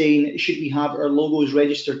Carolyn is saying, should we have our logos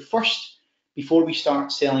registered first before we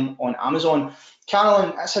start selling on Amazon?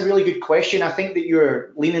 Carolyn, that's a really good question. I think that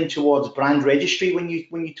you're leaning towards brand registry when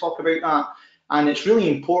you talk about that, and it's really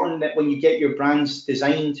important that when you get your brands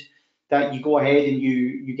designed, that you go ahead and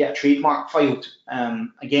you get a trademark filed.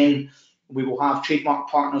 Again, we will have trademark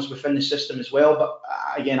partners within the system as well, but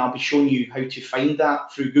again, I'll be showing you how to find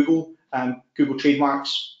that through Google, Google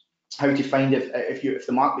Trademarks, how to find if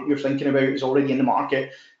the mark that you're thinking about is already in the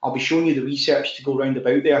market. I'll be showing you the research to go round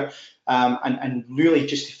about there, and really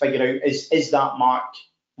just to figure out is that mark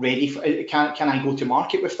ready for, can I go to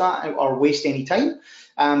market with that or waste any time?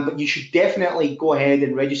 But you should definitely go ahead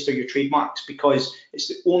and register your trademarks, because it's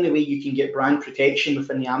the only way you can get brand protection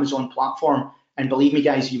within the Amazon platform. And believe me,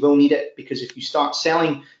 guys, you will need it, because if you start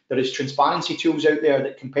selling, there is transparency tools out there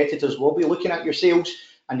that competitors will be looking at your sales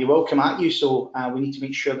and they will come at you. So we need to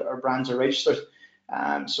make sure that our brands are registered.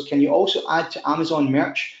 So can you also add to Amazon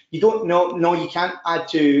merch? You don't, no, you can't add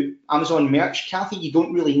to Amazon merch, Kathy. You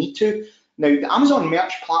don't really need to. Now, the Amazon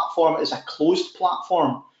merch platform is a closed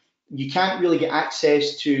platform. You can't really get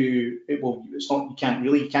access to it. Well, it's not,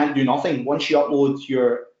 you can't do nothing. Once you upload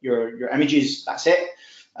your images, that's it.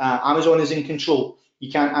 Amazon is in control. You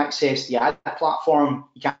can't access the ad platform.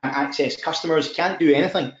 You can't access customers. You can't do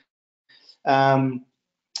anything.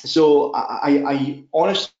 So I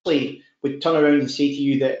honestly would turn around and say to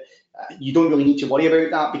you that you don't really need to worry about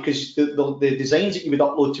that, because the designs that you would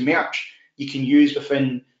upload to merch, you can use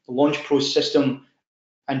within the Launch Pro system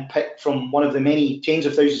and pick from one of the many tens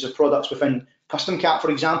of thousands of products within Customcat, for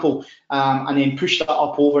example, and then push that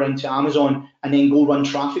up over into Amazon and then go run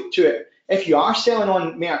traffic to it. if you are selling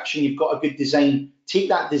on merch and you've got a good design, take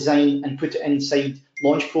that design and put it inside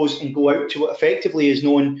Launch Pros and go out to what effectively is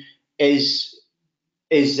known as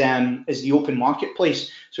the open marketplace.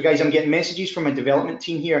 So guys, I'm getting messages from my development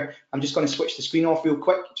team here. I'm just going to switch the screen off real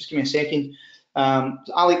quick. Just give me a second.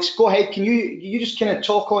 Alex, go ahead. Can you just kind of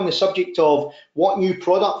talk on the subject of what new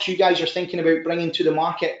products you guys are thinking about bringing to the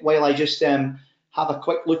market while I just have a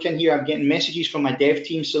quick look in here. I'm getting messages from my dev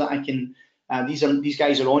team so that I can. These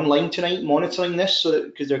guys are online tonight monitoring this, so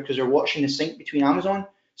that because they're watching the sync between Amazon.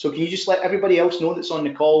 So can you just let everybody else know that's on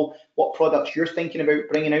the call what products you're thinking about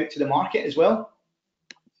bringing out to the market as well?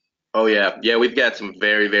 Oh yeah, we've got some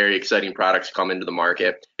very, very exciting products come into the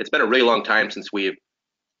market. It's been a really long time since we've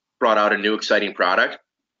brought out a new exciting product,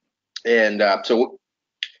 and so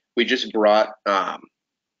we just brought a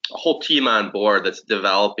whole team on board that's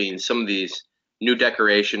developing some of these new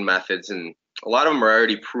decoration methods, and a lot of them are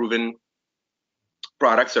already proven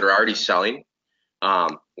products that are already selling. A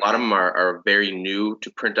lot of them are very new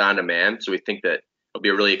to print on demand, so we think that it'll be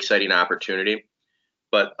a really exciting opportunity.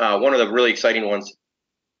 But one of the really exciting ones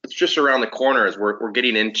that's just around the corner is we're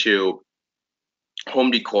getting into home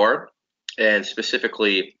decor, and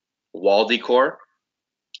specifically wall decor.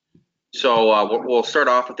 So we'll start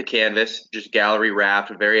off with the canvas, just gallery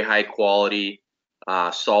wrapped, very high quality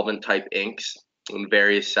solvent type inks in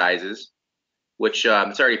various sizes, which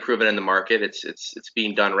it's already proven in the market. It's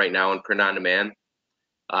being done right now in print on demand,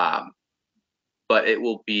 but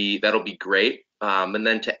that'll be great. And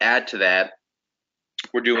then to add to that,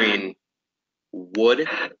 we're doing wood.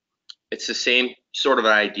 It's the same sort of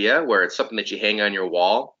idea where it's something that you hang on your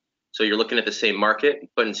wall. So you're looking at the same market,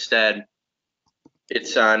 but instead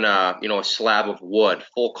it's on a slab of wood,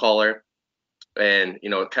 full color, and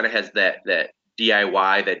it kind of has that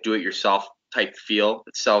DIY, that do-it-yourself type feel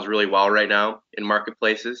that sells really well right now in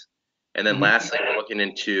marketplaces. And then lastly, we're looking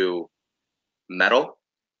into metal.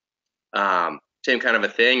 Same kind of a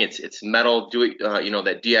thing. It's metal,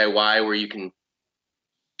 that DIY where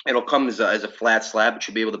it'll come as a flat slab, but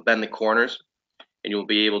you'll be able to bend the corners, and you'll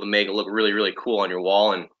be able to make it look really, really cool on your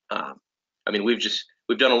wall. And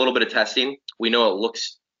we've done a little bit of testing. We know it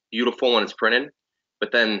looks beautiful when it's printed,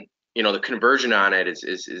 but then the conversion on it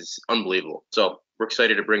is unbelievable. So we're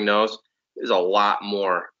excited to bring those. There's a lot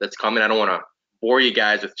more that's coming. I don't want to bore you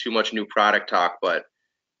guys with too much new product talk, but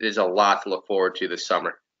there's a lot to look forward to this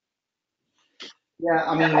summer. Yeah,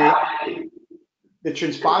 I mean the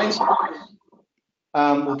transparency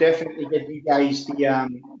will definitely give you guys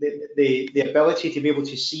the ability to be able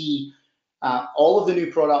to see all of the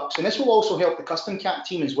new products, and this will also help the Customcat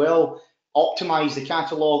team as well optimize the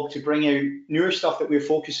catalog to bring out newer stuff that we're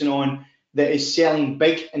focusing on that is selling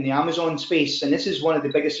big in the Amazon space. And this is one of the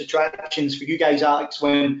biggest attractions for you guys, Alex,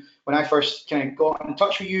 when I first kind of got in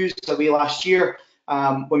touch with you away last year,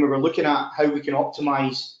 when we were looking at how we can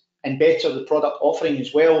optimize and better the product offering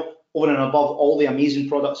as well, over and above all the amazing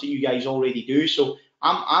products that you guys already do. So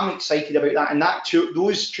I'm excited about that. And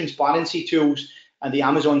those transparency tools and the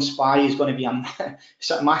Amazon Spy is going to be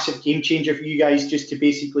a massive game changer for you guys, just to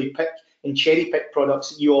basically pick and cherry pick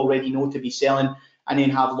products that you already know to be selling, and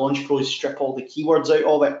then have Launch Pros strip all the keywords out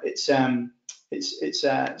of it. It's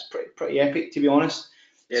pretty epic, to be honest.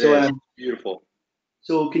 It is beautiful.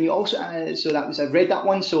 So can you also, I've read that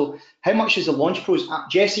one. So how much is the Launch Pros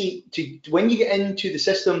app? Jesse, when you get into the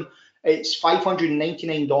system, it's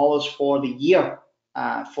 $599 for the year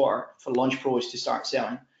for Launch Pros to start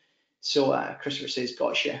selling. So Christopher says,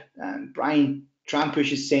 gotcha. Brian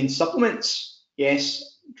Trampush is saying supplements.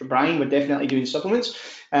 Yes, Brian, we're definitely doing supplements.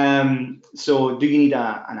 So do you need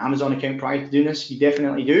an Amazon account prior to doing this? You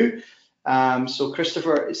definitely do. So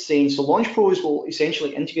Christopher is saying, so Launch Pros will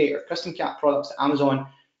essentially integrate our Customcat products to Amazon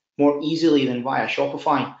more easily than via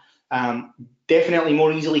Shopify. Definitely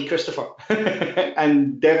more easily, Christopher,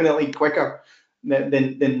 and definitely quicker than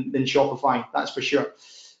Shopify, that's for sure.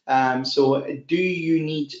 So do you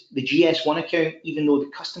need the GS1 account even though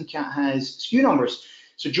the Customcat has SKU numbers?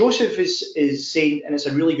 So Joseph is saying, and it's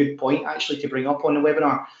a really good point actually to bring up on the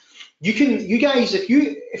webinar, you guys, if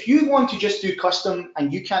you want to just do custom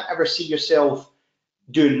and you can't ever see yourself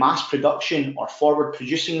doing mass production or forward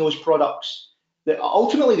producing those products,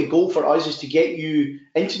 ultimately the goal for us is to get you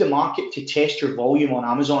into the market to test your volume on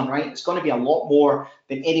Amazon, right? It's going to be a lot more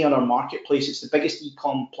than any other marketplace. It's the biggest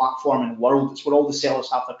e-com platform in the world. It's where all the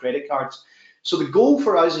sellers have their credit cards. So the goal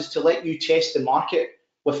for us is to let you test the market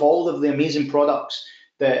with all of the amazing products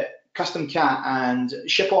that Customcat and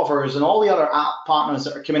Ship Offers and all the other app partners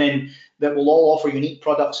that are coming in that will all offer unique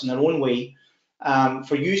products in their own way,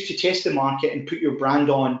 for you to test the market and put your brand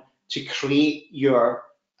on to create your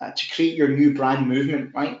new brand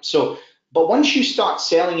movement, right? So But once you start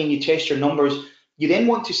selling and you test your numbers, you then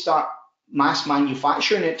want to start mass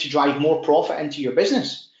manufacturing it to drive more profit into your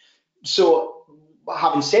business. So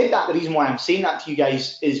having said that, the reason why I'm saying that to you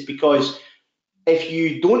guys is because if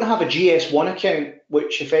you don't have a GS1 account,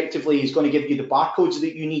 which effectively is going to give you the barcodes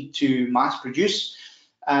that you need to mass produce,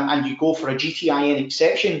 and you go for a GTIN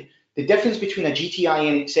exception, the difference between a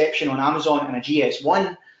GTIN exception on Amazon and a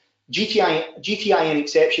GS1, GTIN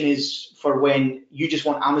exception is for when you just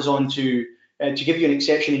want Amazon to give you an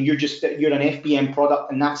exception and you're an FBM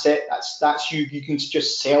product and that's it. That's you. You can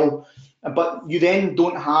just sell, but you then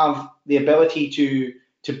don't have the ability to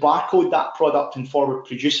barcode that product and forward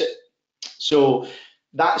produce it. So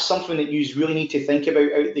that's something that you really need to think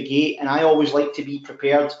about out the gate. And I always like to be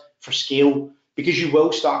prepared for scale because you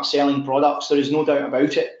will start selling products. There is no doubt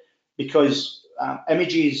about it. Because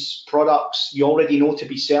images, products, you already know to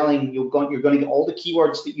be selling. You're going to get all the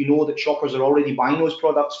keywords that you know that shoppers are already buying those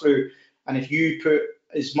products through. And if you put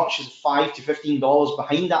as much as $5 to $15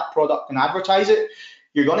 behind that product and advertise it,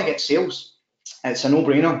 you're going to get sales. It's a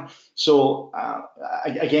no-brainer. So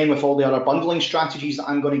again, with all the other bundling strategies that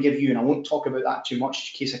I'm going to give you, and I won't talk about that too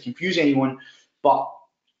much in case I confuse anyone, but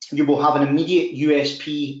you will have an immediate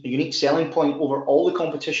USP, a unique selling point over all the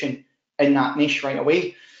competition in that niche right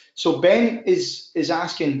away. So Ben is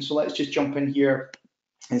asking, so let's just jump in here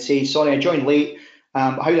and say, sorry, I joined late.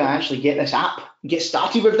 How do I actually get this app, get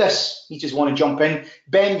started with this? You just want to jump in.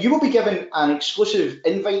 Ben, you will be given an exclusive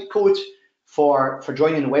invite code for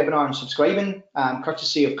joining the webinar and subscribing,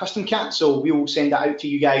 courtesy of Customcat. So we will send that out to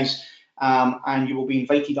you guys, and you will be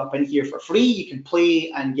invited up in here for free. You can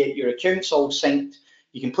play and get your accounts all synced.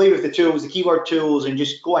 You can play with the tools, the keyword tools, and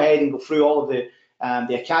just go ahead and go through all of the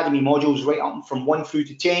Academy modules right up from 1 through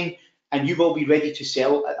to 10, and you will be ready to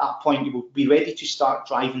sell at that point. You will be ready to start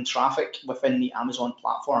driving traffic within the Amazon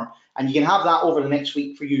platform, and you can have that over the next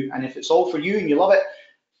week for you. And if it's all for you and you love it,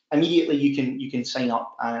 immediately you can sign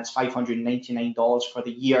up, and it's $599 for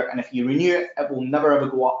the year. And if you renew it, it will never ever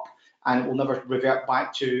go up, and it will never revert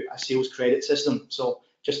back to a sales credit system. So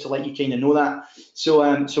just to let you kind of know that.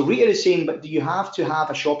 So so Rita is saying, but do you have to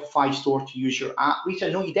have a Shopify store to use your app?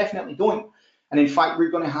 Rita, no, you definitely don't. And in fact,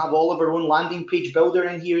 we're going to have all of our own landing page builder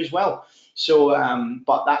in here as well. So,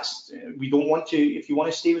 but that's, we don't want to, if you want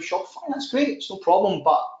to stay with Shopify, that's great, it's no problem.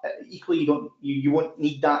 But equally, you won't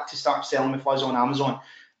need that to start selling with us on Amazon.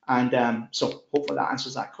 And so hopefully that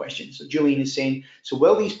answers that question. So Julian is saying, so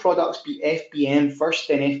will these products be FBM first,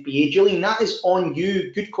 then FBA? Julian, that is on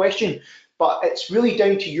you, good question. But it's really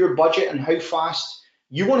down to your budget and how fast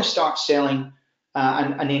you want to start selling,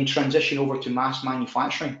 and then transition over to mass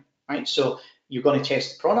manufacturing, right? So you're going to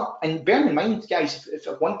test the product, and bear in mind, guys, if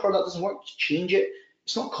one product doesn't work, change it.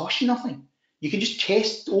 It's not cost you nothing. You can just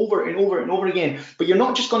test over and over and over again. But you're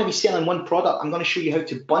not just going to be selling one product. I'm going to show you how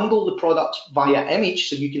to bundle the products via image,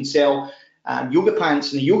 so you can sell yoga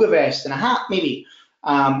pants and a yoga vest and a hat maybe.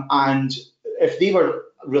 And if they were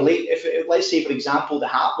related, let's say for example the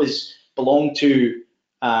hat belonged to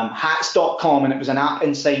hats.com and it was an app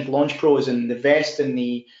inside Launch Pros, and the vest and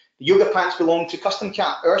the yoga pants belonged to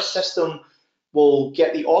Customcat, our system will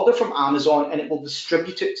get the order from Amazon and it will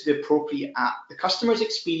distribute it to the appropriate app. The customer's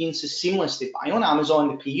experience is seamless. They buy on Amazon,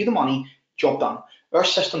 they pay you the money, job done. Our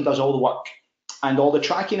system does all the work, and all the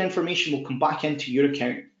tracking information will come back into your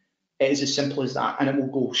account. It is as simple as that, and it will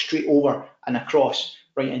go straight over and across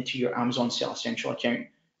right into your Amazon Seller Central account.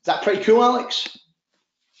 Is that pretty cool, Alex?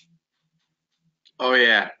 Oh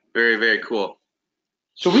yeah, very, very cool.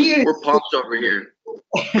 So we're pumped over here.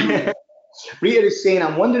 Rita is saying,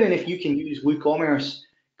 I'm wondering if you can use WooCommerce,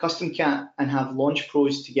 Customcat, and have Launch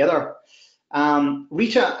Pros together.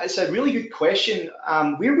 Rita, it's a really good question.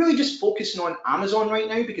 We're really just focusing on Amazon right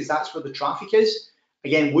now because that's where the traffic is.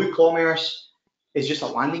 Again, WooCommerce is just a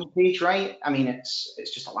landing page, right? I mean, it's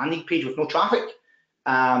just a landing page with no traffic.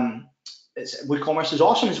 WooCommerce is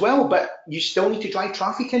awesome as well, but you still need to drive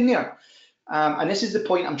traffic in there. And this is the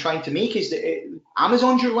point I'm trying to make, is that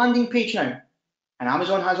Amazon's your landing page now. And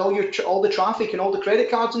Amazon has all the traffic and all the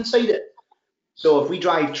credit cards inside it. So if we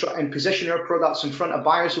drive and position our products in front of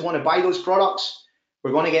buyers who want to buy those products,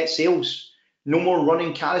 we're going to get sales. No more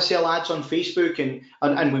running carousel ads on Facebook,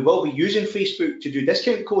 and we will be using Facebook to do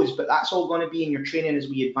discount codes, but that's all going to be in your training as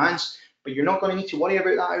we advance. But you're not going to need to worry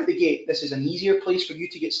about that out of the gate. This is an easier place for you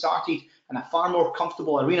to get started and a far more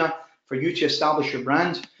comfortable arena for you to establish your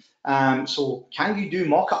brand. So can you do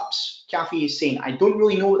mock-ups? Kathy is saying, I don't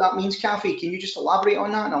really know what that means, Kathy. Can you just elaborate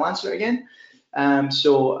on that and I'll answer it again? I'm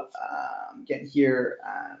getting here,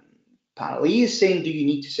 Paralee is saying, do you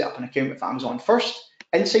need to set up an account with Amazon first?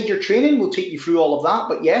 Inside your training, we'll take you through all of that,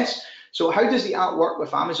 but yes. So how does the app work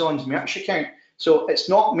with Amazon's merch account? So it's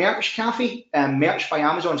not Merch Cafe. Merch by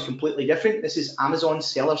Amazon is completely different. This is Amazon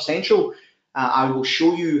Seller Central. I will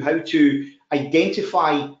show you how to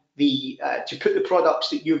identify to put the products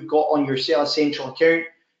that you've got on your Seller Central account,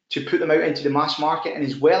 to put them out into the mass market, and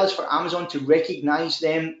as well as for Amazon to recognize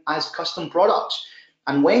them as custom products.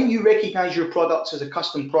 And when you recognize your products as a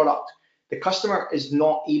custom product, the customer is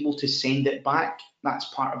not able to send it back. That's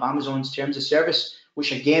part of Amazon's terms of service,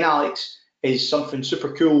 which again, Alex, is something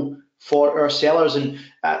super cool for our sellers. And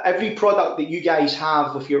every product that you guys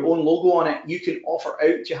have with your own logo on it, you can offer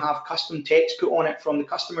out to have custom text put on it from the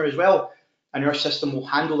customer as well. And our system will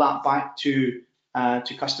handle that back to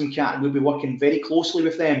Customcat, and we'll be working very closely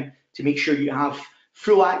with them to make sure you have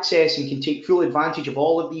full access and can take full advantage of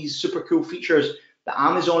all of these super cool features that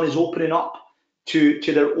Amazon is opening up to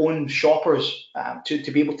their own shoppers,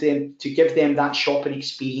 to be able to give them that shopping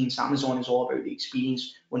experience. Amazon is all about the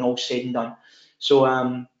experience when all's said and done.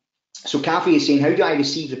 So Kathy is saying, how do I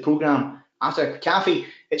receive the program after? Kathy,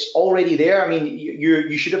 it's already there. I mean,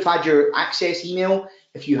 you should have had your access email.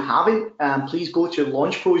 If you haven't, please go to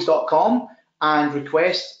launchpros.com and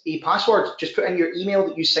request a password. Just put in your email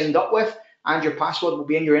that you signed up with, and your password will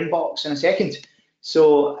be in your inbox in a second.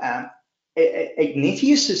 So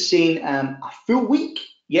Ignatius is saying a full week.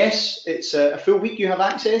 Yes, it's a full week you have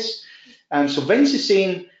access. So Vince is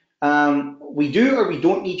saying we do or we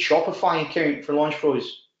don't need Shopify account for Launch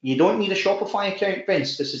Pros. You don't need a Shopify account,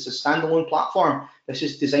 Vince. This is a standalone platform. This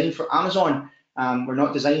is designed for Amazon. We're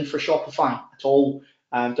not designed for Shopify at all.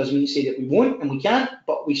 Doesn't mean to say that we won't and we can't,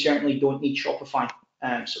 but we certainly don't need Shopify.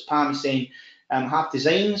 So Pam is saying half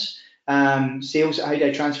designs. Sales, how do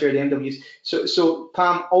I transfer the MWs? So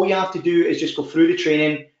Pam, all you have to do is just go through the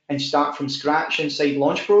training and start from scratch inside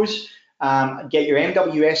Launch Pros. Get your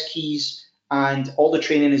MWS keys, and all the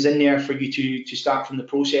training is in there for you to start from the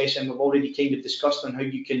process. And we've already kind of discussed on how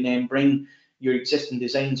you can then bring your existing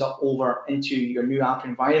designs up over into your new app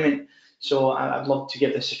environment. So I'd love to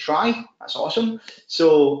give this a try. That's awesome.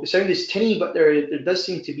 So the sound is tinny, but there does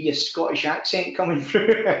seem to be a Scottish accent coming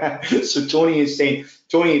through. So Tony is saying,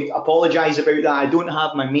 Tony, apologise about that. I don't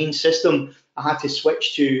have my main system. I had to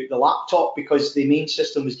switch to the laptop because the main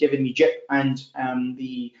system was giving me jip, and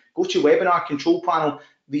the GoToWebinar control panel,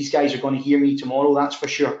 these guys are going to hear me tomorrow, that's for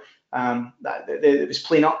sure. It was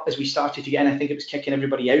playing up as we started to get in. I think it was kicking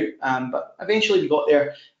everybody out, but eventually we got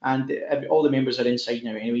there, and all the members are inside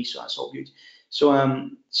now anyway, so that's all good.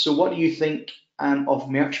 So what do you think of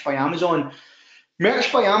Merch by Amazon?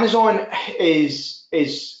 Merch by Amazon is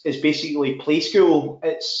basically Play School.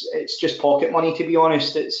 It's just pocket money, to be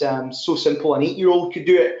honest. It's so simple. An 8-year-old could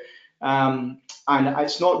do it, and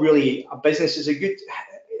it's not really a business. Is it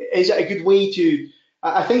a good way to?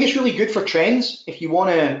 I think it's really good for trends. If you want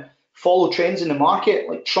to follow trends in the market,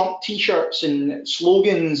 like Trump T-shirts and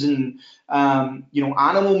slogans and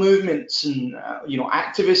animal movements and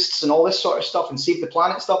activists and all this sort of stuff and save the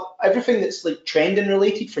planet stuff, everything that's like trending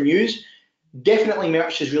related for news, definitely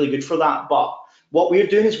merch is really good for that. But what we're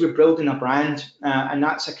doing is we're building a brand, and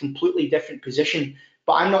that's a completely different position.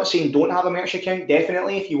 But I'm not saying don't have a merch account,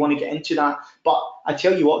 definitely, if you want to get into that. But I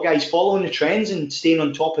tell you what, guys, following the trends and staying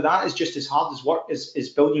on top of that is just as hard as work as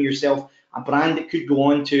building yourself a brand that could go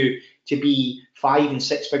on to be 5 and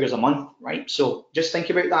 6 figures a month, right? So just think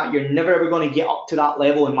about that. You're never ever going to get up to that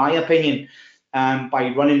level, in my opinion,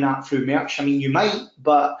 by running that through merch. I mean, you might,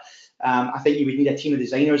 but I think you would need a team of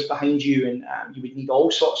designers behind you, and you would need all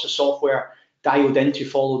sorts of software dialed in to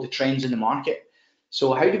follow the trends in the market.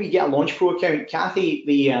 So how do we get a Launch Pro account? Kathy,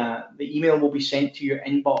 the email will be sent to your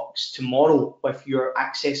inbox tomorrow with your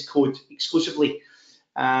access code exclusively.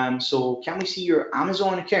 So can we see your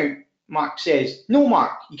Amazon account? Mark says, no,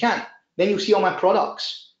 Mark, you can't. Then you'll see all my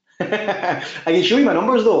products. I can show you my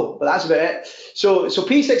numbers though, but that's about it. So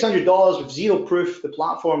pay $600 with zero proof the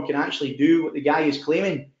platform can actually do what the guy is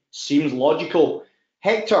claiming. Seems logical.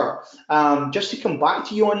 Hector, just to come back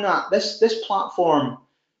to you on that, this platform,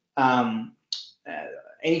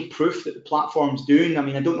 any proof that the platform's doing, I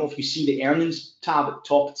mean, I don't know if you see the earnings tab at the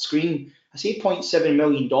top of the screen. I see $8.7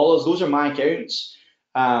 million. Those are my accounts.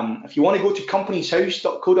 If you want to go to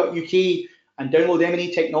companieshouse.co.uk and download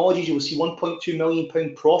M&A Technologies, you will see £1.2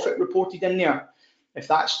 million profit reported in there. If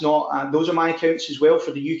that's not, those are my accounts as well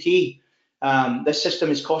for the UK. This system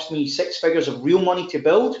has cost me 6 figures of real money to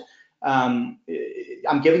build. I'm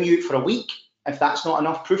giving you it for a week. If that's not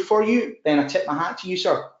enough proof for you, then I tip my hat to you,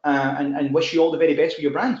 sir, and wish you all the very best with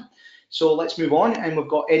your brand. So let's move on. And we've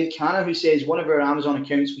got Eric Hanna, who says, one of our Amazon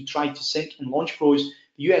accounts we tried to sync in Launch Pros.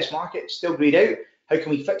 The US market is still grayed out. How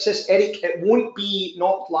can we fix this? Eric, it won't be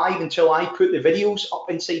not live until I put the videos up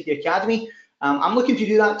inside the Academy. I'm looking to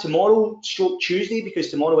do that tomorrow, stroke Tuesday, because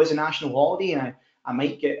tomorrow is a national holiday, and I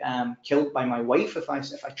might get killed by my wife if I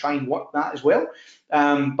try and work that as well.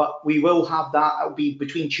 But we will have that. It'll be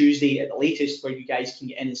between Tuesday at the latest, where you guys can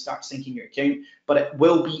get in and start syncing your account. But it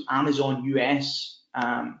will be Amazon US.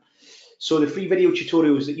 So the free video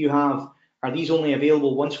tutorials that you have, are these only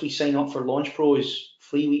available once we sign up for Launch Pro's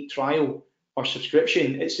free week trial or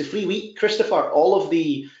subscription? It's the free week, Christopher. All of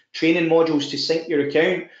the training modules to sync your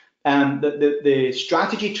account. The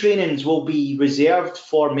strategy trainings will be reserved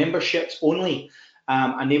for memberships only,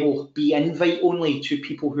 and they will be invite only to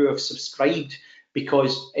people who have subscribed,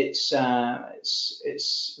 because it's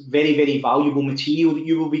very, very valuable material that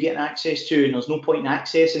you will be getting access to, and there's no point in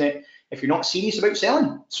accessing it if you're not serious about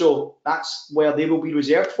selling. So that's where they will be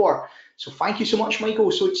reserved for. So thank you so much,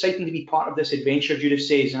 Michael. So exciting to be part of this adventure, Judith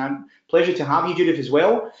says, and pleasure to have you, Judith, as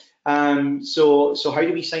well. So how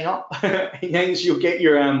do we sign up? Yes, you'll get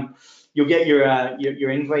your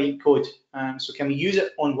invite code. So can we use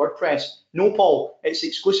it on WordPress? No, Paul. It's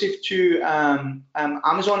exclusive to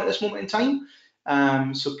Amazon at this moment in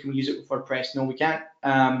time. So can we use it with WordPress? No, we can't.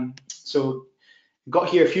 So got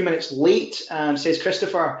here a few minutes late. Says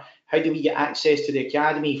Christopher, how do we get access to the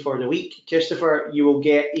Academy for the week? Christopher, you will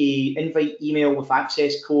get a invite email with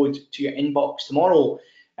access code to your inbox tomorrow.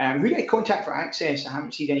 Who do I contact for access? I haven't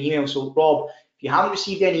received any email. So Rob, if you haven't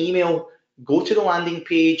received any email, go to the landing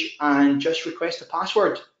page and just request a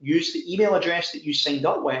password. Use the email address that you signed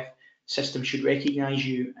up with. System should recognize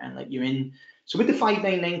you and let you in. So with the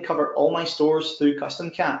 $5.99 cover all my stores through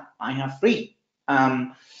Customcat, I have free.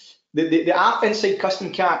 The app inside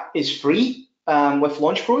Customcat is free with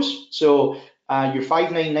Launch Pros. So your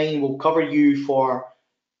 $5.99 will cover you for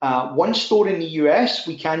one store in the US.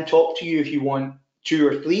 We can talk to you if you want 2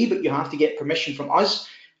 or 3, but you have to get permission from us.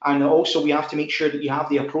 And also we have to make sure that you have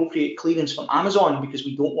the appropriate clearance from Amazon, because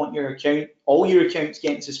we don't want your account, all your accounts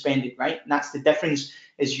getting suspended, right? And that's the difference,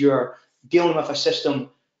 is you're dealing with a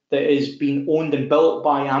system that is being owned and built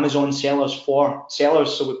by Amazon sellers for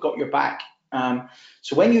sellers. So we've got your back.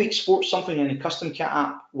 So when you export something in a Customcat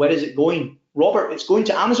app, where is it going? Robert, it's going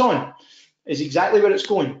to Amazon, is exactly where it's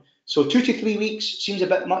going. So 2 to 3 weeks seems a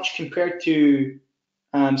bit much compared to,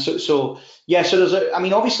 so there's I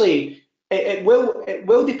mean, obviously it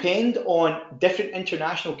will depend on different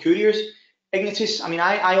international couriers, Ignatius. I mean,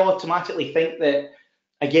 I automatically think that,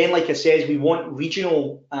 again, like I said, we want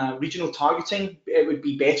regional targeting. It would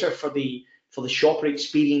be better for the shopper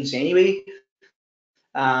experience anyway.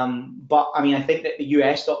 But I mean, I think that the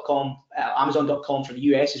US.com, Amazon.com for the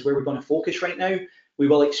US is where we're going to focus right now. We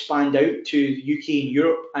will expand out to the UK and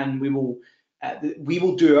Europe, and we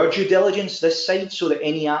will do our due diligence this side, so that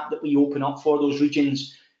any app that we open up for those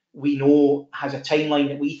regions, we know has a timeline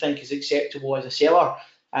that we think is acceptable as a seller.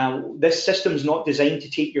 This system is not designed to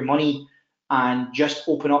take your money and just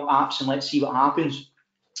open up apps and let's see what happens.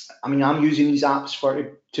 I mean, I'm using these apps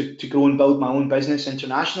to grow and build my own business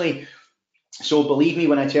internationally. So believe me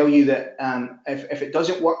when I tell you that if it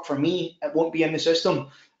doesn't work for me, it won't be in the system.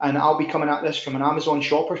 And I'll be coming at this from an Amazon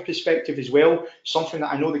shopper's perspective as well, something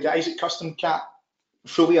that I know the guys at Customcat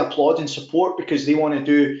fully applaud and support, because they want to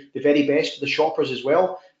do the very best for the shoppers as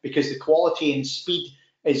well, because the quality and speed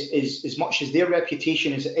is as much as their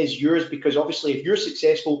reputation is yours, because obviously if you're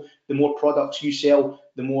successful, the more products you sell,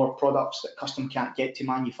 the more products that Customcat get to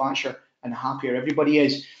manufacture, and the happier everybody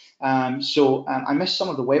is. I missed some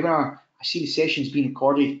of the webinar. I see the session's being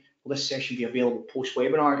recorded. Will this session be available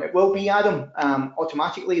post-webinar? It will be, Adam.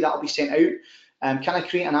 Automatically, that'll be sent out. Can I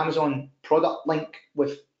create an Amazon product link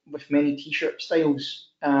with many t-shirt styles?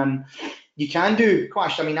 You can do,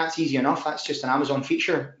 gosh, I mean, that's easy enough. That's just an Amazon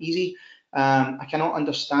feature, easy. I cannot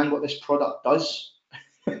understand what this product does.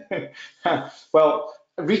 Well,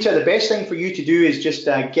 Rita, the best thing for you to do is just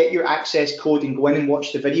get your access code and go in and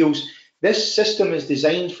watch the videos. This system is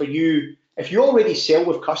designed for you. If you already sell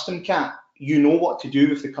with Customcat, you know what to do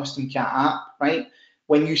with the Customcat app, right?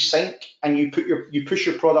 When you sync and you push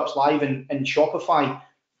your products live in Shopify,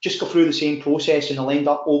 just go through the same process and they'll end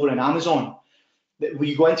up over in Amazon. When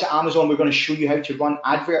you go into Amazon, we're going to show you how to run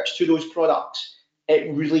adverts to those products.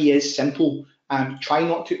 It really is simple. Try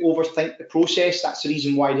not to overthink the process. That's the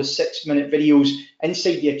reason why there's 6-minute videos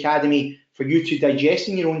inside the Academy for you to digest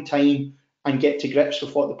in your own time and get to grips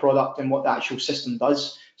with what the product and what the actual system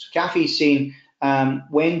does. So Kathy is saying,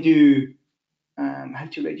 when do how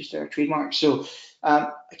to register a trademark? So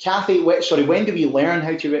Kathy, sorry, when do we learn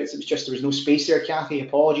how to register? It was just, there was no space there, Kathy,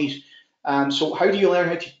 apologies. So how do you learn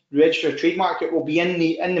how to register a trademark? It will be in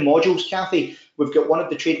the modules, Kathy. We've got one of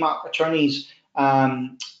the trademark attorneys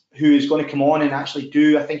who is going to come on and actually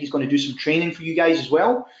do, I think he's going to do some training for you guys as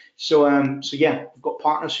well. So yeah, we've got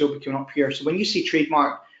partners who will be coming up here. So when you say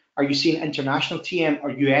trademark, are you seeing international TM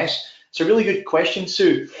or US? It's a really good question,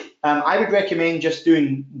 Sue. I would recommend just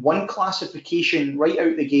doing one classification right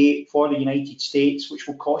out the gate for the United States, which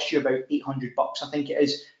will cost you about $800. I think it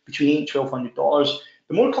is between $800 and $1,200.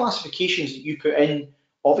 The more classifications that you put in,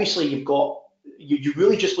 obviously you're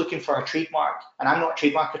really just looking for a trademark, and I'm not a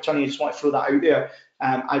trademark attorney. I just want to throw that out there.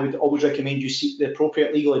 I would always recommend you seek the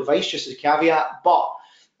appropriate legal advice, just as a caveat. But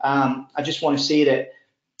I just want to say that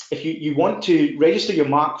if you want to register your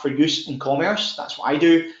mark for use in commerce, that's what I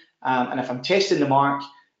do. And if I'm testing the mark,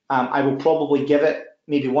 I will probably give it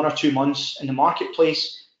maybe 1 or 2 months in the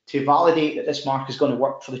marketplace to validate that this mark is going to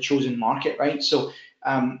work for the chosen market, right? So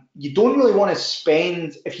you don't really want to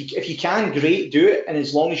spend, if you can, great, do it. And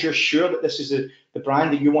as long as you're sure that this is the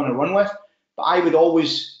brand that you want to run with. But I would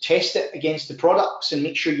always test it against the products and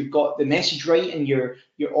make sure you've got the message right and your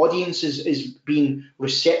audience is being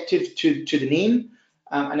receptive to the name.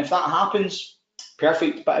 And if that happens,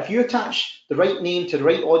 perfect. But if you attach the right name to the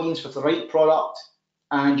right audience with the right product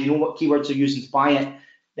and you know what keywords they're using to buy it,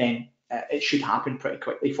 then it should happen pretty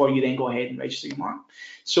quickly for you. Then go ahead and register your mark.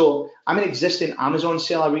 So I'm an existing Amazon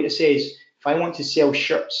seller. Rita says, if I want to sell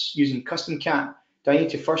shirts using Customcat, do I need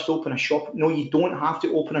to first open a shop? No, you don't have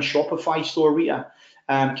to open a Shopify store, Rita.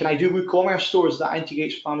 Can I do WooCommerce stores that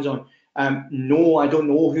integrates with Amazon? No, I don't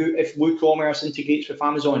know if WooCommerce integrates with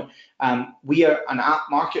Amazon. We are an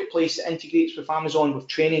app marketplace that integrates with Amazon with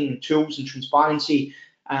training and tools and transparency,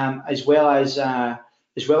 as well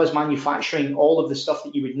as manufacturing all of the stuff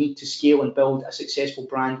that you would need to scale and build a successful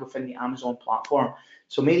brand within the Amazon platform.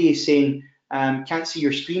 So Mary is saying, can't see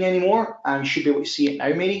your screen anymore. You should be able to see it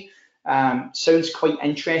now, Mary. Sounds quite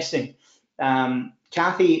interesting.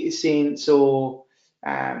 Kathy is saying, so,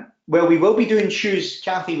 well, we will be doing shoes,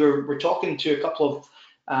 Kathy. We're talking to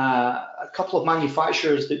a couple of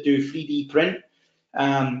manufacturers that do 3D print.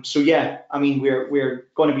 So yeah, I mean, we're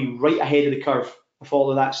going to be right ahead of the curve with all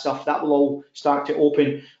of that stuff. That will all start to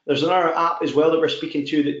open. There's another app as well that we're speaking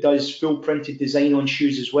to that does full printed design on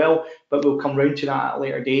shoes as well, but we'll come round to that at a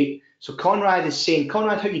later date. So Conrad is saying,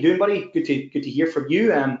 Conrad, how you doing, buddy? Good to hear from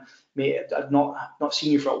you. Mate, I've not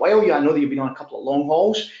seen you for a while yet. I know that you've been on a couple of long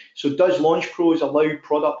hauls. So does Launch Pros allow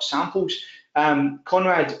product samples?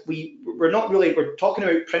 Conrad, we're talking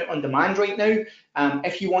about print on demand right now.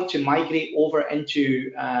 If you want to migrate over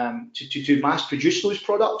into to mass produce those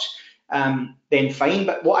products, then fine.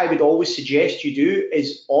 But what I would always suggest you do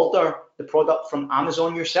is order the product from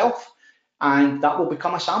Amazon yourself, and that will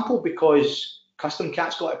become a sample because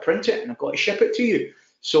Customcat's got to print it and I've got to ship it to you.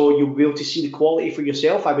 So you'll be able to see the quality for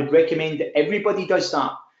yourself. I would recommend that everybody does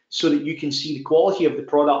that so that you can see the quality of the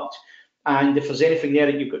product. And if there's anything there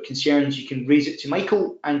that you've got concerns, you can raise it to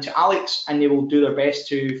Michael and to Alex, and they will do their best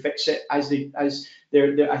to fix it as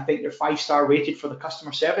they're I think they're 5-star rated for the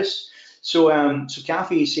customer service. So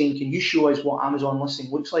Kathy is saying, can you show us what Amazon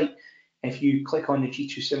listing looks like? If you click on the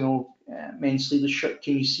G270 men's sleeveless shirt,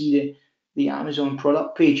 can you see the Amazon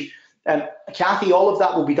product page? Kathy, all of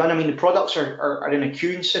that will be done. I mean, the products are in a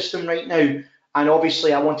queuing system right now, and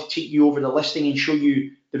obviously I want to take you over the listing and show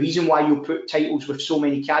you the reason why you'll put titles with so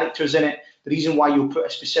many characters in it, the reason why you'll put a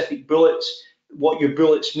specific bullets, what your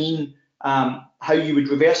bullets mean, how you would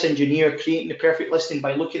reverse engineer creating the perfect listing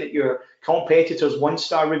by looking at your competitors'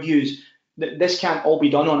 1-star reviews. This can't all be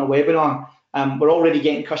done on a webinar. We're already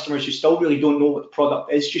getting customers who still really don't know what the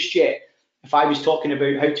product is just yet. If I was talking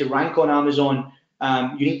about how to rank on Amazon,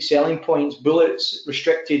 unique selling points, bullets,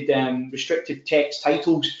 restricted text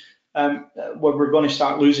titles, we're going to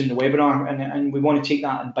start losing the webinar, and we want to take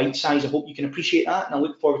that in bite size. I hope you can appreciate that, and I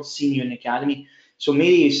look forward to seeing you in the academy. So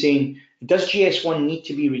Mary is saying, does GS1 need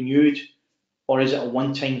to be renewed, or is it a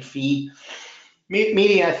one-time fee?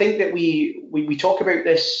 Mary, I think that we talk about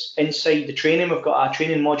this inside the training. We've got a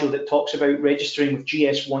training module that talks about registering with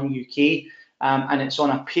GS1 UK, and it's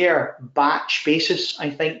on a per batch basis.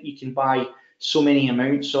 I think you can buy so many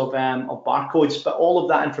amounts of barcodes, but all of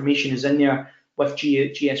that information is in there with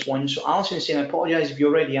GS1. So Alison is saying, I apologise if you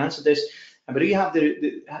already answered this, but do you have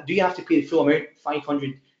to pay the full amount,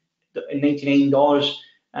 $599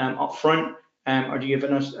 up front, or do you have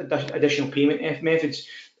additional payment methods?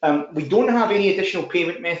 We don't have any additional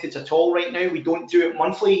payment methods at all right now. We don't do it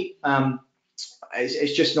monthly.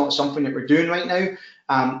 It's just not something that we're doing right now.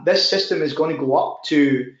 This system is going to go up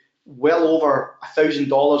to well over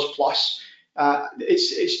 $1,000 plus.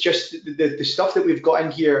 It's just the stuff that we've got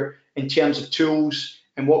in here in terms of tools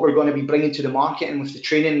and what we're going to be bringing to the market, and with the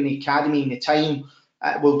training and the academy and the time,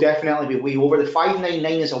 will definitely be way over. The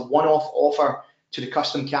 $599 is a one-off offer to the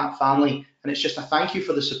Customcat family, and it's just a thank you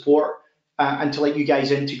for the support. and to let you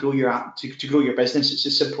guys in to grow your to grow your business. It's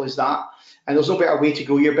as simple as that. And there's no better way to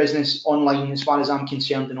grow your business online, as far as I'm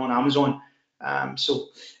concerned, than on Amazon.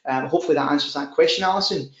 Hopefully that answers that question,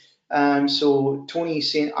 Alison. So Tony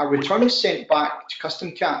is saying, are returns sent back to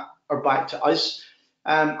Customcat or back to us?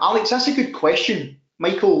 Alex, that's a good question.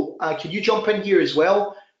 Michael, can you jump in here as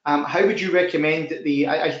well? How would you recommend that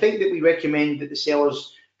I think that we recommend that the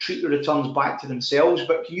sellers treat the returns back to themselves,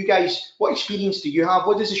 but can you guys, what experience do you have?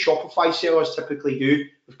 What does the Shopify sellers typically do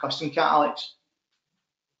with Customcat, Alex?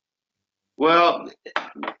 Well,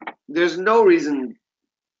 there's no reason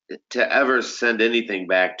to ever send anything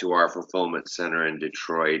back to our fulfillment center in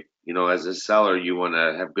Detroit. You know, as a seller, you want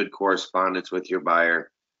to have good correspondence with your buyer,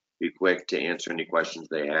 be quick to answer any questions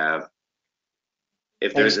they have.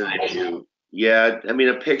 If there's an issue, yeah, I mean,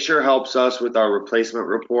 a picture helps us with our replacement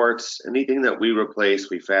reports. Anything that we replace,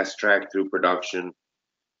 we fast track through production.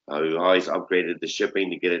 We've always upgraded the shipping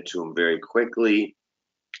to get it to them very quickly.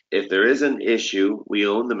 If there is an issue, we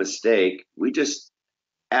own the mistake. We just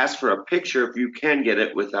ask for a picture if you can get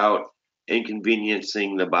it without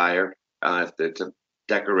inconveniencing the buyer, if it's a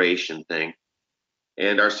decoration thing.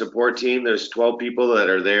 And our support team, there's 12 people that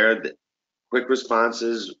are there. Quick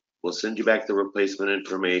responses, we'll send you back the replacement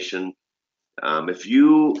information. If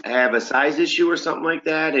you have a size issue or something like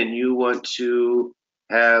that and you want to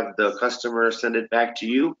have the customer send it back to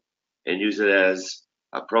you and use it as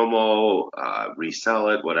a promo, resell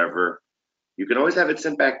it, whatever, you can always have it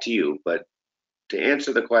sent back to you. But to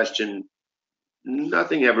answer the question,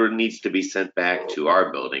 nothing ever needs to be sent back to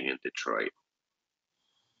our building in Detroit.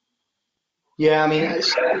 Yeah, I mean,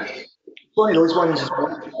 it's one of those ones as well.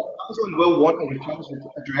 Amazon will want a returns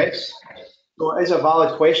address. So it is a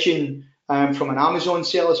valid question from an Amazon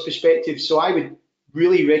seller's perspective. So I would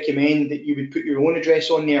really recommend that you would put your own address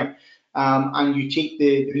on there, and you take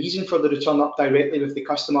the reason for the return up directly with the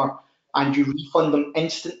customer, and you refund them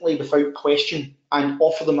instantly without question and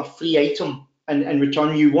offer them a free item in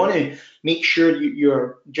return. You want to make sure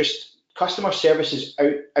you're just customer service is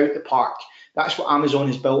out the park. That's what Amazon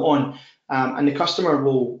is built on. And the customer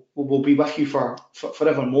will be with you for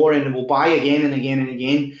forevermore, and will buy again and again and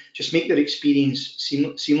again. Just make their experience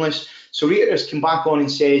seamless. So Rita has come back on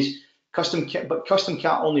and says,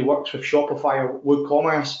 Customcat only works with Shopify or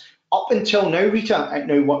WooCommerce. Up until now, Rita, it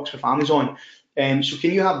now works with Amazon. So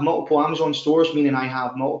can you have multiple Amazon stores, meaning I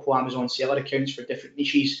have multiple Amazon seller accounts for different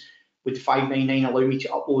niches? Would $5.99 allow me to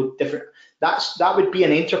upload different? That would be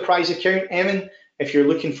an enterprise account, Evan. If you're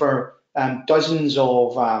looking for dozens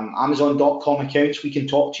of Amazon.com accounts, we can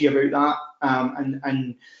talk to you about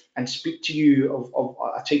that and speak to you of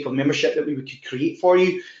a type of membership that we could create for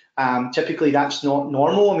you. Typically, that's not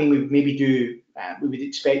normal. I mean, we maybe do. We would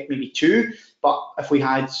expect maybe 2, but if we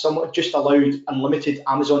had someone just allowed unlimited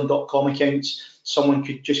Amazon.com accounts, someone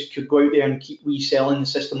could go out there and keep reselling the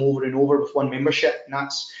system over and over with one membership,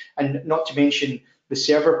 and not to mention the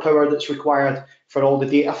server power that's required for all the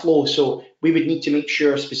data flow. So we would need to make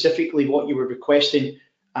sure specifically what you were requesting,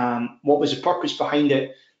 what was the purpose behind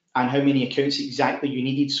it, and how many accounts exactly you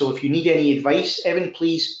needed. So if you need any advice, Evan,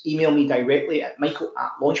 please email me directly at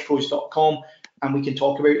michael@launchpros.com, and we can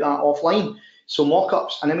talk about that offline. So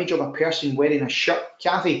mock-ups, an image of a person wearing a shirt,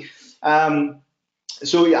 Kathy.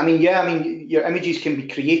 So I mean, your images can be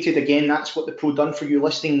created. Again, that's what the Pro Done For You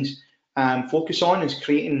listings focus on, is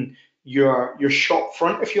creating your shop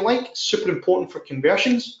front, if you like. Super important for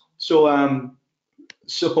conversions. So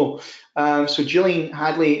Jillian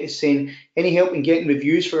Hadley is saying, any help in getting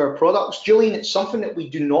reviews for our products? Jillian, it's something that we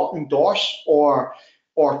do not endorse or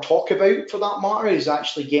talk about, for that matter, is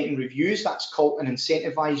actually getting reviews. That's called an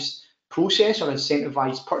incentivized process or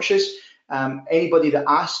incentivized purchase. Anybody that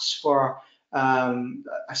asks for a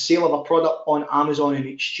sale of a product on Amazon in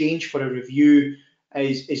exchange for a review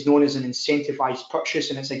is known as an incentivized purchase,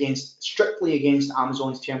 and it's strictly against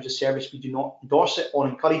Amazon's terms of service. We do not endorse it or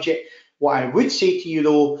encourage it. What I would say to you,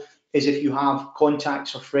 though, is if you have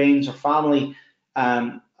contacts or friends or family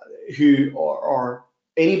who or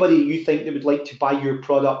anybody you think that would like to buy your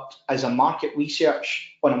product as on a market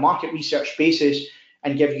research basis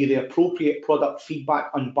and give you the appropriate product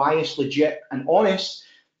feedback, unbiased, legit, and honest,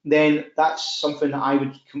 then that's something that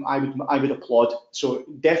I would applaud. So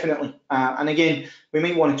definitely, and again, we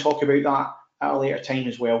might want to talk about that at a later time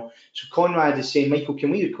as well. So Conrad is saying, Michael, can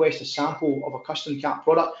we request a sample of a Customcat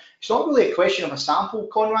product? It's not really a question of a sample,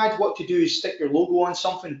 Conrad. What to do is stick your logo on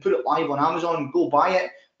something, put it live on Amazon, go buy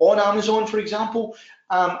it on Amazon, for example,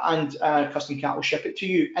 and Customcat will ship it to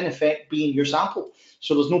you, in effect being your sample.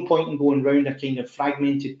 So there's no point in going around a kind of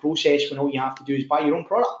fragmented process when all you have to do is buy your own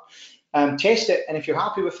product. Test it, and if you're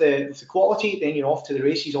happy with the quality, then you're off to the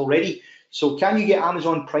races already. So can you get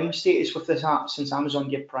Amazon Prime status with this app since Amazon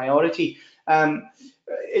give priority?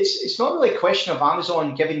 It's not really a question of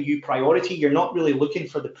Amazon giving you priority. You're not really looking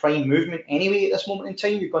for the Prime movement anyway at this moment in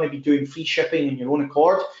time. You're going to be doing free shipping in your own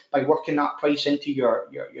accord by working that price into your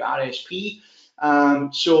RSP.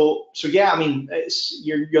 So yeah, I mean,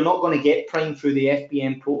 you're not going to get Prime through the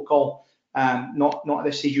FBM protocol. Not at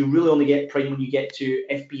this stage. You really only get Prime when you get to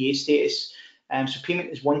FBA status. So payment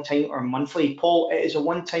is one time or monthly. Paul, it is a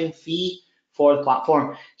one-time fee for the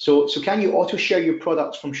platform. So can you auto share your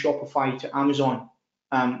products from Shopify to Amazon?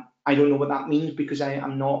 I don't know what that means because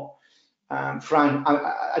I'm not, Fran,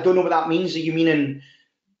 I don't know what that means. Are you meaning,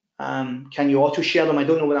 can you auto share them? I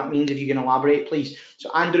don't know what that means. If you can elaborate, please. So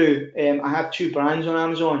Andrew, I have 2 brands on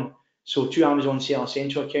Amazon. So 2 Amazon Seller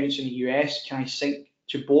Central accounts in the US. Can I sync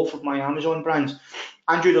to both of my Amazon brands?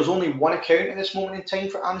 Andrew, there's only one account at this moment in time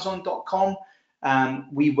for Amazon.com.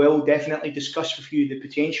 We will definitely discuss with you the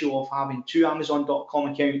potential of having 2 Amazon.com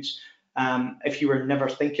accounts. If you were never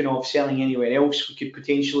thinking of selling anywhere else, we could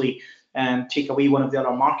potentially take away one of the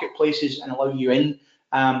other marketplaces and allow you in.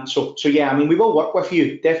 So yeah, I mean, we will work with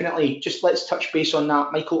you, definitely. Just let's touch base on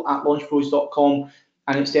that, michael@launchpros.com,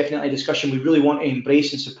 and it's definitely a discussion. We really want to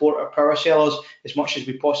embrace and support our power sellers as much as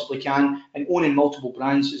we possibly can, and owning multiple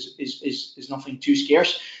brands is nothing too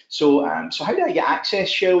scarce. So how do I get access,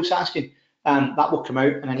 Cheryl's asking? That will come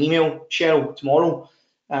out in an email, Cheryl, tomorrow.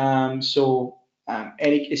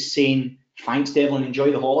 Eric is saying, thanks, Devlin,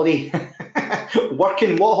 enjoy the holiday.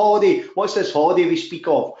 Working, what holiday? What's this holiday we speak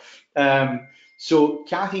of? So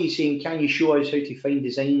Kathy is saying, can you show us how to find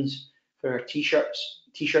designs for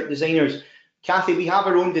t-shirt designers? Kathy, we have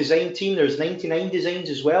our own design team. There's 99 designs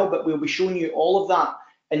as well, but we'll be showing you all of that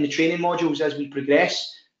in the training modules as we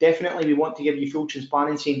progress. Definitely, we want to give you full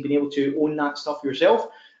transparency and being able to own that stuff yourself.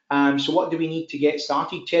 So what do we need to get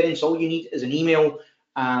started, Terence? All you need is an email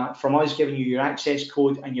from us giving you your access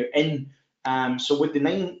code and you're in. So with the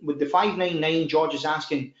 $599, George is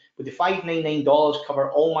asking, would the $599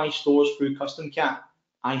 cover all my stores through Customcat?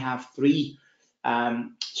 I have 3.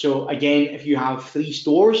 So again, if you have 3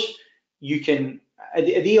 stores, you can. Are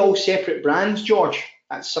they all separate brands, George?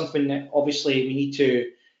 That's something that obviously we need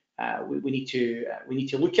to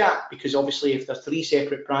look at, because obviously if there's 3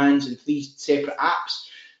 separate brands and 3 separate apps,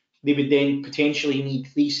 they would then potentially need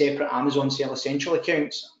 3 separate Amazon Seller Central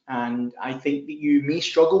accounts, and I think that you may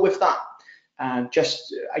struggle with that.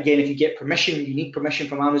 Just again, if you get permission, you need permission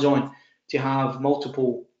from Amazon to have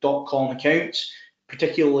multiple .com accounts,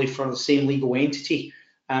 particularly for the same legal entity.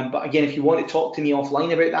 But again, if you want to talk to me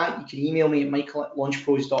offline about that, you can email me at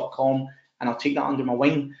michael@launchpros.com and I'll take that under my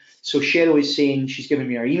wing. So Cheryl is saying she's given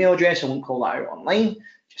me her email address. I won't call that out online,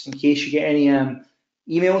 just in case you get any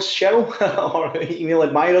emails, Cheryl, or email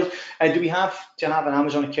admirers. Do we have to have an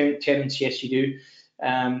Amazon account, Terence? Yes, you do.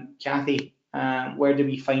 Kathy, where do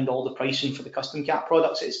we find all the pricing for the Customcat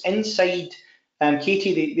products? It's inside,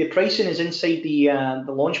 Katie, the pricing is inside the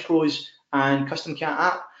Launch Pros and Customcat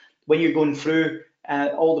app. When you're going through,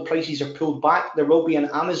 all the prices are pulled back. There will be an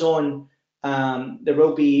Amazon, there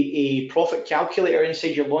will be a profit calculator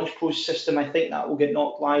inside your Launch Pros system. I think that will get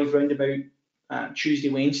knocked live around about Tuesday,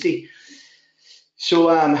 Wednesday. So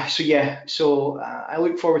I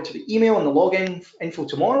look forward to the email and the login info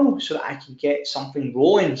tomorrow so that I can get something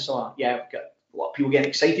rolling. So yeah, I've got a lot of people getting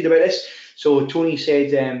excited about this. So Tony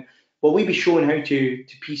said, will we be showing how to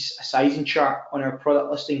piece a sizing chart on our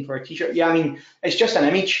product listing for a t-shirt? Yeah, I mean, it's just an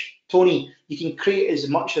image, Tony. You can create as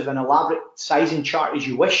much of an elaborate sizing chart as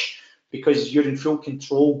you wish because you're in full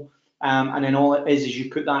control. And then all it is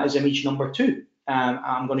you put that as image number 2.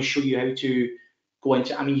 I'm going to show you how to go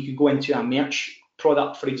into, I mean, you can go into a merch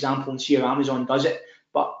product, for example, and see how Amazon does it,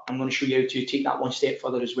 but I'm going to show you how to take that one step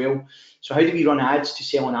further as well. So how do we run ads to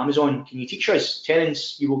sell on Amazon? Can you teach us?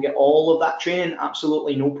 Terence, you will get all of that training,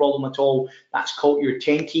 absolutely no problem at all. That's called your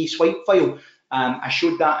 10K swipe file. I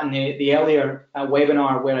showed that in the earlier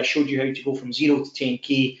webinar where I showed you how to go from 0 to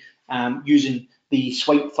 10K using the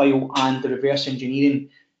swipe file and the reverse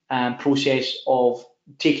engineering process of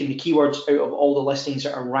taking the keywords out of all the listings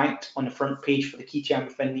that are ranked on the front page for the key term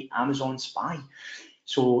within the Amazon Spy.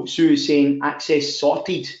 So Sue is saying access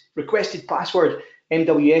sorted, requested password,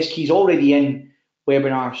 MWS keys already in,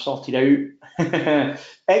 webinar sorted out.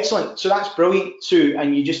 Excellent, so that's brilliant, Sue,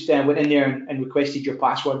 and you just went in there and requested your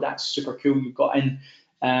password. That's super cool, you've got in.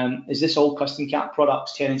 Is this all Customcat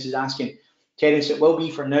products? Terence is asking. Terence, it will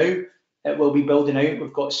be for now. It will be building out.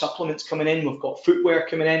 We've got supplements coming in, we've got footwear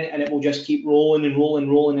coming in, and it will just keep rolling and rolling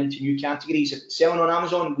and rolling into new categories. If it's selling on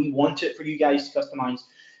Amazon, we want it for you guys to customize.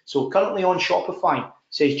 So currently on Shopify,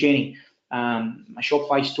 says Jenny, my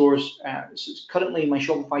Shopify stores, currently my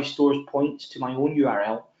Shopify stores points to my own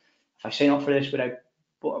URL. if I sign up for this,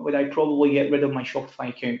 would I probably get rid of my Shopify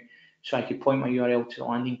account so I could point my URL to the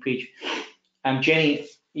landing page? Jenny,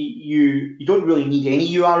 you don't really need any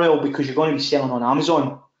URL because you're going to be selling on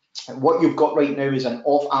Amazon. What you've got right now is an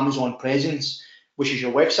off Amazon presence, which is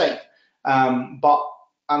your website. But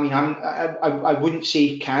I mean, I wouldn't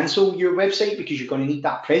say cancel your website because you're going to need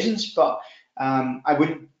that presence. But I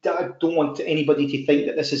don't want anybody to think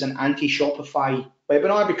that this is an anti-Shopify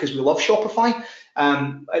webinar because we love Shopify.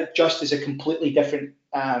 It just is a completely different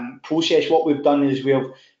process. What we've done is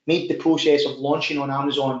we've made the process of launching on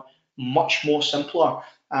Amazon much more simpler,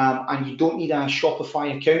 and you don't need a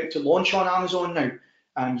Shopify account to launch on Amazon now.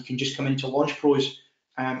 You can just come into Launch Pros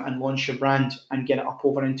and launch your brand and get it up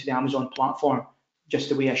over into the Amazon platform, just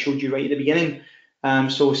the way I showed you right at the beginning.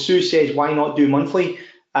 So Sue says, why not do monthly?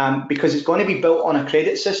 Because it's going to be built on a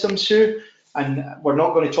credit system, Sue, and we're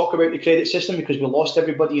not going to talk about the credit system because we lost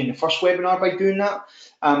everybody in the first webinar by doing that.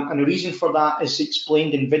 And the reason for that is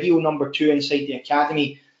explained in video number 2 inside the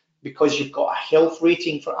Academy, because you've got a health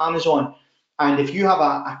rating for Amazon. And if you have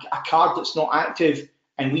a card that's not active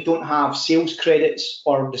and we don't have sales credits,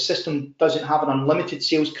 or the system doesn't have an unlimited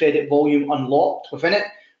sales credit volume unlocked within it,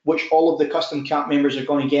 which all of the Customcat members are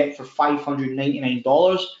going to get for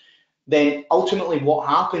 $599, then ultimately what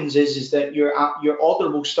happens is that your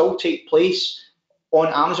order will still take place on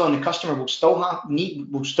Amazon. The customer will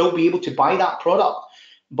still be able to buy that product.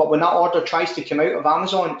 But when that order tries to come out of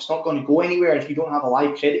Amazon, it's not going to go anywhere if you don't have a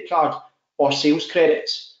live credit card or sales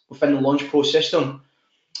credits within the Launch Pro system.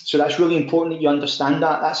 So that's really important that you understand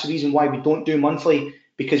that. That's the reason why we don't do monthly,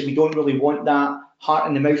 because we don't really want that heart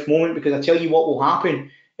in the mouth moment. Because I tell you what will happen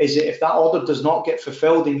is that if that order does not get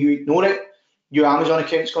fulfilled and you ignore it, your Amazon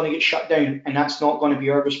account is going to get shut down, and that's not going to be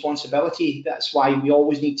our responsibility. That's why we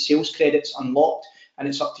always need sales credits unlocked, and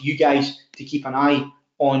it's up to you guys to keep an eye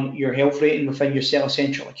on your health rating within your Seller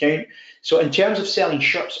Central account. So in terms of selling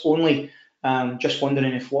shirts only, just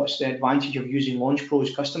wondering if what's the advantage of using Launch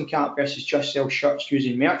Pro's Customcat versus just sell shirts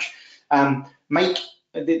using merch. Mike,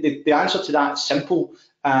 the answer to that is simple.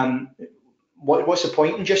 What's the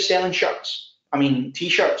point in just selling shirts? I mean,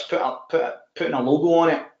 t-shirts, putting a logo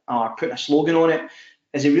on it or putting a slogan on it.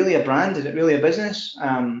 Is it really a brand? Is it really a business?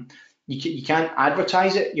 You can't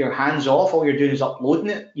advertise it. You're hands off. All you're doing is uploading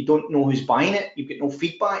it. You don't know who's buying it. You get no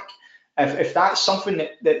feedback. If that's something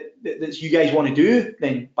that you guys want to do,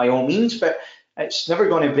 then by all means. But it's never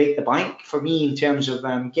going to break the bank for me in terms of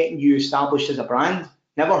getting you established as a brand.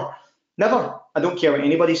 Never. I don't care what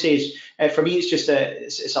anybody says. For me, it's just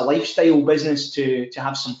it's a lifestyle business to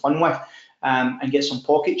have some fun with and get some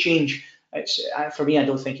pocket change. For me, I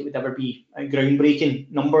don't think it would ever be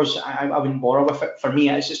groundbreaking numbers. I wouldn't bother with it. For me,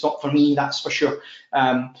 it's just not for me, that's for sure.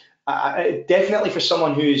 Definitely for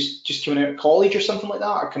someone who's just coming out of college or something like that,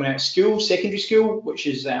 or coming out of school, secondary school, which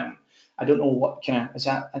is, I don't know what kind of, is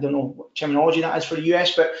that, I don't know what terminology that is for the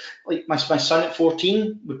US, but like my son at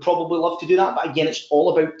 14 would probably love to do that. But again, it's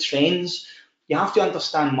all about trends. You have to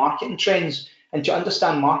understand marketing trends. And to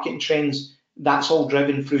understand marketing trends, that's all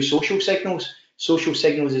driven through social signals. Social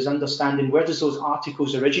signals is understanding where does those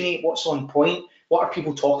articles originate, what's on point, what are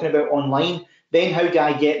people talking about online, then how do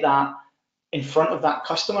I get that in front of that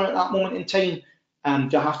customer at that moment in time?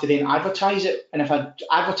 Do I have to then advertise it? And if I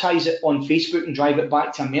advertise it on Facebook and drive it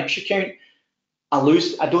back to a merch account, I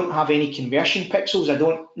don't have any conversion pixels. I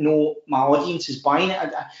don't know my audience is buying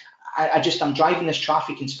it. I'm driving this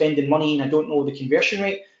traffic and spending money and I don't know the conversion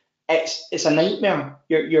rate. It's a nightmare.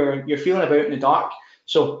 You're feeling about in the dark.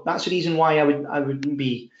 So that's the reason why I wouldn't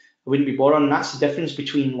be bothering. And that's the difference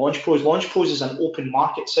between Launch Pros. Launch Pros is an open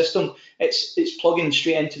market system. It's plugging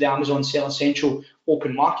straight into the Amazon Seller Central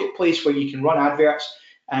open marketplace where you can run adverts,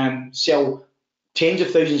 sell tens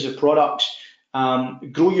of thousands of products,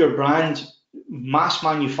 grow your brand, mass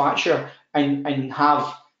manufacture, and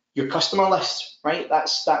have your customer list. Right?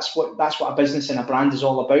 That's what a business and a brand is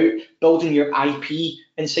all about. Building your IP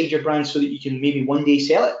inside your brand so that you can maybe one day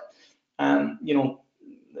sell it.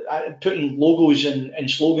 Putting logos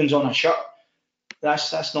and slogans on a shirt,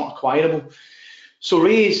 that's not acquirable. So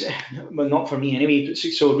Ray's, well, not for me anyway.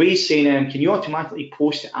 So Ray's saying, can you automatically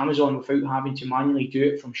post to Amazon without having to manually do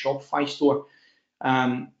it from Shopify store?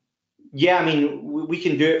 Yeah, I mean, we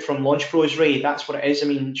can do it from Launch Pros, Ray. That's what it is. I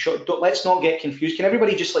mean, let's not get confused. Can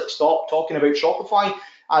everybody just stop talking about Shopify?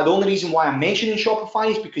 The only reason why I'm mentioning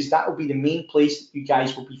Shopify is because that will be the main place that you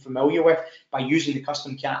guys will be familiar with by using the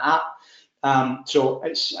Customcat app. So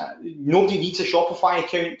it's nobody needs a Shopify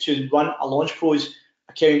account to run a Launch Pros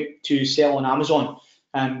account to sell on Amazon.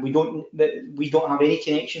 We don't have any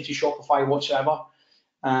connection to Shopify whatsoever.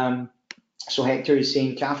 So Hector is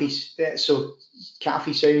saying Kathy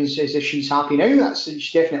sounds as if she's happy now.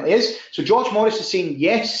 She definitely is. So George Morris is saying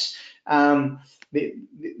yes. They,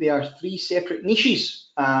 they are three separate niches.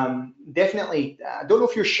 Definitely. I don't know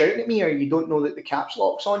if you're shouting at me or you don't know that the caps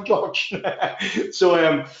lock's on, George.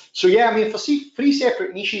 So yeah, I mean, for three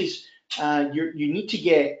separate niches, you need to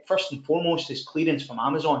get first and foremost is clearance from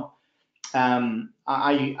Amazon.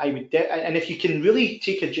 I would, and if you can really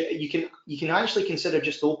take you can actually consider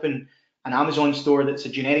just open an Amazon store that's a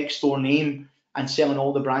generic store name and selling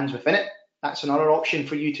all the brands within it. That's another option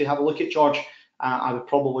for you to have a look at, George. I would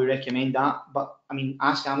probably recommend that, but I mean,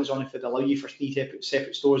 ask Amazon if they'd allow you for three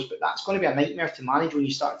separate stores, but that's going to be a nightmare to manage when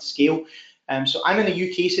you start to scale. So I'm in the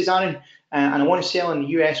UK, says Aaron, and I want to sell in the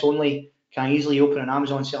US only. Can I easily open an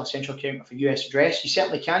Amazon Seller Central account with a US address? You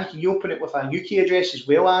certainly can. Can you open it with a UK address as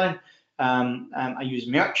well, Aaron? I use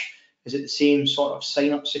merch. Is it the same sort of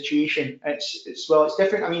sign up situation? Well, it's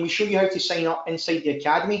different. I mean, we show you how to sign up inside the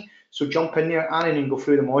academy. So jump in there, Aaron, and go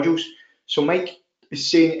through the modules. So Mike is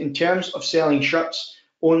saying in terms of selling shirts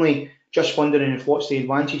only, just wondering if what's the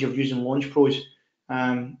advantage of using Launch Pros.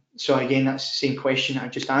 So again, that's the same question I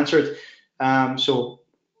just answered. So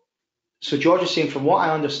George is saying, from what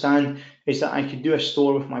I understand, is that I could do a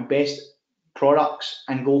store with my best products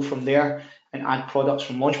and go from there and add products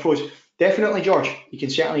from Launch Pros. Definitely, George, you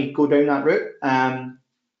can certainly go down that route.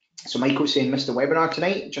 So Michael's saying, missed the webinar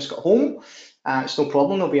tonight, just got home. It's no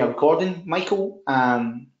problem, there'll be a recording, Michael.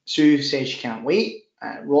 Sue says she can't wait.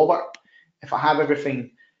 Robert, if I have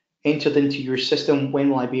everything entered into your system, when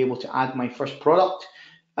will I be able to add my first product?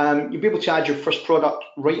 You'll be able to add your first product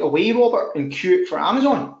right away, Robert, and queue it for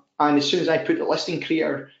Amazon. And as soon as I put the listing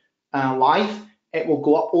creator live, it will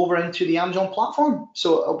go up over into the Amazon platform.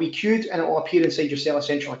 So it'll be queued and it will appear inside your Seller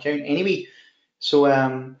Central account anyway. So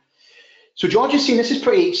George is saying this is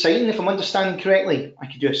pretty exciting. If I'm understanding correctly, I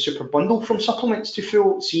could do a super bundle from supplements to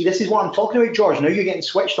full. See, this is what I'm talking about, George. Now you're getting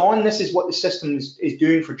switched on. This is what the system is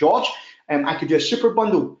doing for George. I could do a super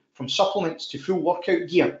bundle from supplements to full workout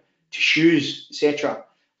gear to shoes, etc.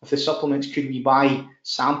 If the supplements could we buy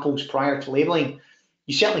samples prior to labeling?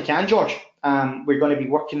 You certainly can, George. We're going to be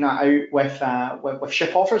working that out with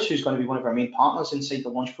Ship Offers, who's going to be one of our main partners inside the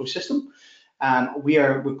Launch Pro system.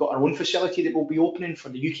 We've got our own facility that we'll be opening for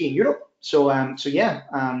the UK and Europe. So yeah,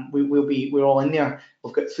 we're all in there.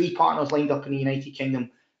 We've got 3 partners lined up in the United Kingdom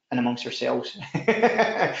and amongst ourselves.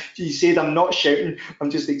 You said I'm not shouting, I'm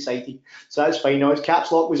just excited. So that's fine. No,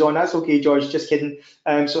 caps lock was on. That's okay, George. Just kidding.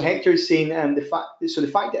 So Hector's saying the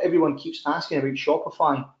fact that everyone keeps asking about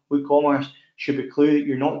Shopify WooCommerce should be clear that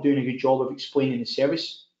you're not doing a good job of explaining the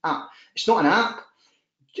service app. It's not an app,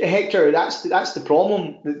 Hector. That's the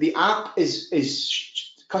problem. The app is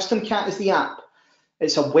Customcat is the app.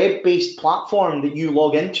 It's a web-based platform that you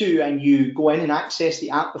log into and you go in and access the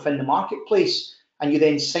app within the marketplace, and you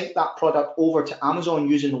then sync that product over to Amazon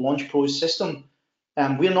using the Launch Pros system.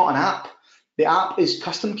 We're not an app. The app is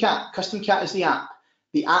Customcat. Customcat is the app.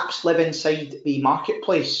 The apps live inside the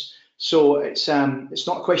marketplace. So it's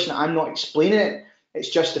not a question that I'm not explaining it. It's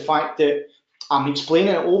just the fact that I'm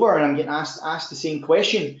explaining it over and I'm getting asked the same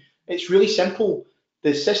question. It's really simple.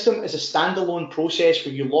 The system is a standalone process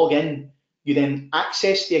where you log in, you then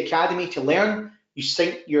access the academy to learn, you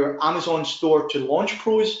sync your Amazon store to Launch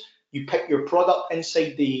Pros, you pick your product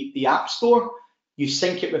inside the app store, you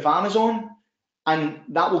sync it with Amazon, and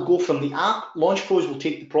that will go from the app. Launch Pros will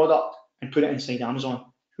take the product and put it inside Amazon.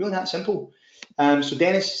 It's really that simple. So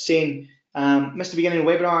Dennis is saying, missed the beginning of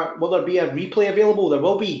the webinar, will there be a replay available? There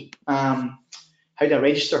will be. How do I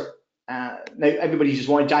register? Now everybody just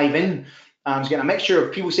want to dive in. It's getting a mixture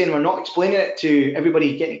of people saying we're not explaining it to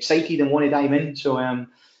everybody getting excited and want to dive in. So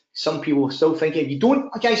some people are still thinking, if you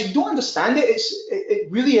don't understand it,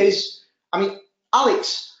 it really is. I mean,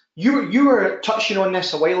 Alex, you were touching on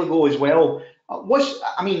this a while ago as well.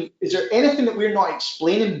 Is there anything that we're not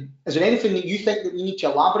explaining? Is there anything that you think that we need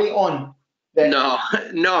to elaborate on? No.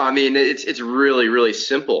 I mean, it's really, really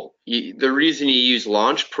simple. The reason you use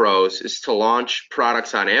Launch Pros is to launch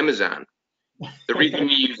products on Amazon. The reason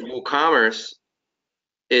you use WooCommerce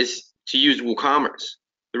is to use WooCommerce.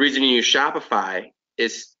 The reason you use Shopify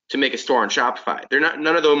is to make a store on Shopify.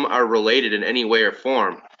 None of them are related in any way or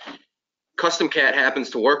form. Customcat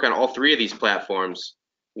happens to work on all 3 of these platforms.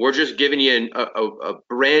 We're just giving you a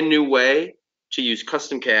brand new way to use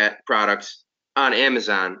Customcat products on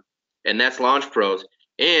Amazon, and that's Launch Pros.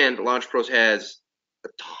 And Launch Pros has a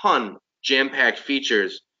ton jam-packed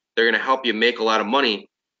features. They're going to help you make a lot of money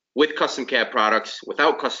with Customcat products,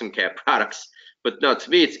 without Customcat products. But no, to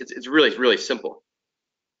me, it's really, really simple.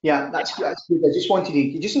 Yeah, that's good. I just wanted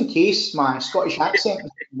to, just in case my Scottish accent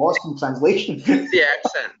was lost in translation. It's the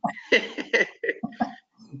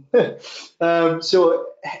accent. So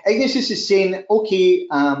Ignatius is saying, okay,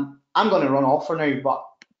 I'm going to run off for now, but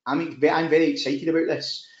I'm very excited about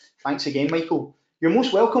this. Thanks again, Michael. You're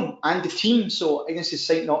most welcome, and the team. So Ignatius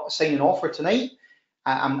is signing off for tonight.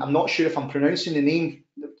 I'm not sure if I'm pronouncing the name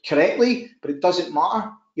correctly, but it doesn't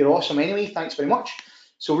matter. You're awesome anyway. Thanks very much.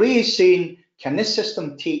 So Ray is saying, can this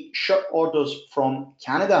system take shirt orders from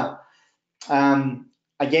Canada? Again,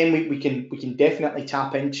 we can definitely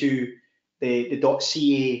tap into the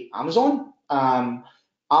 .ca Amazon.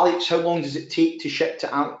 Alex, how long does it take to ship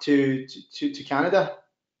to Canada?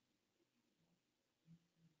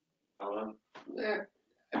 Yeah.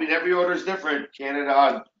 I mean, every order is different.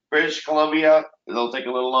 Canada, British Columbia, it'll take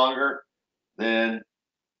a little longer than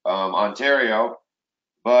Ontario,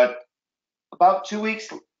 but about 2 weeks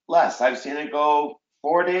less. I've seen it go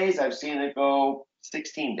 4 days. I've seen it go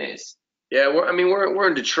 16 days. Yeah, we're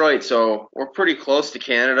in Detroit, so we're pretty close to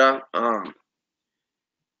Canada.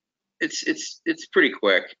 It's pretty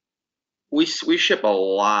quick. We ship a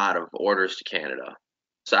lot of orders to Canada,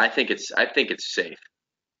 so I think it's safe.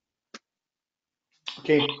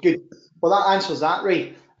 Okay, good. Well, that answers that,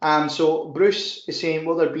 Ray. So Bruce is saying,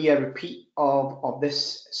 will there be a repeat of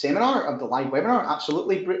this seminar, of the live webinar?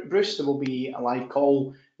 Absolutely, Bruce. There will be a live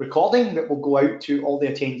call recording that will go out to all the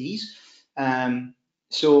attendees.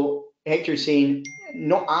 So Hector is saying,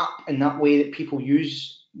 not app in that way that people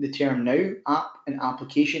use the term now, app and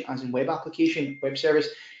application, as in web application, web service.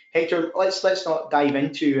 Hector, let's not dive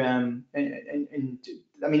into, I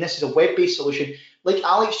mean, this is a web-based solution. Like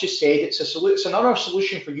Alex just said, it's another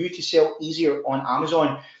solution for you to sell easier on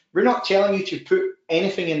Amazon. We're not telling you to put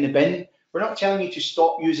anything in the bin. We're not telling you to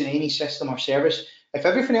stop using any system or service. If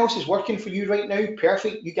everything else is working for you right now,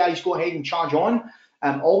 perfect. You guys go ahead and charge on.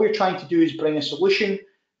 All we're trying to do is bring a solution,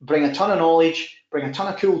 bring a ton of knowledge, bring a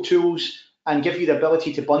ton of cool tools, and give you the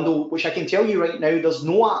ability to bundle, which I can tell you right now, there's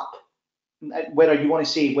no app, whether you want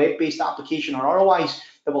to say web-based application or otherwise,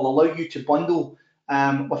 that will allow you to bundle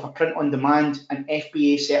with a print-on-demand and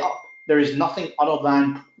FBA setup. There is nothing other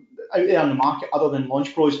than out there on the market other than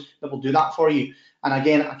Launch Pros that will do that for you. And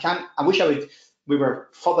again, I wish we were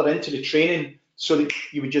further into the training so that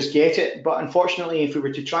you would just get it. But unfortunately, if we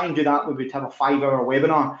were to try and do that, we would have a 5-hour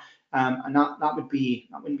webinar, and that wouldn't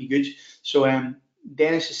be good. So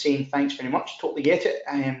Dennis is saying thanks very much. Totally get it.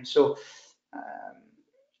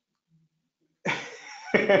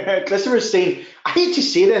 Christopher's saying, I hate to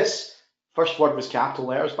say this. First word was capital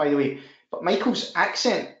letters, by the way. But Michael's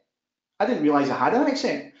accent, I didn't realize I had an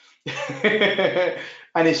accent.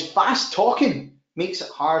 And his fast talking makes it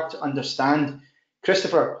hard to understand.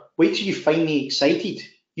 Christopher, wait till you find me excited.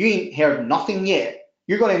 You ain't heard nothing yet.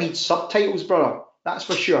 You're going to need subtitles, brother. That's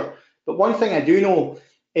for sure. But one thing I do know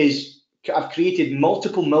is I've created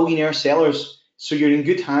multiple millionaire sellers, so you're in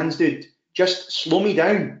good hands, dude. Just slow me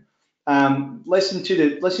down. Listen to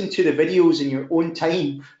the videos in your own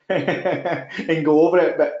time and go over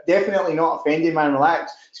it, but definitely not offended, man.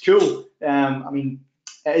 Relax. It's cool. I mean,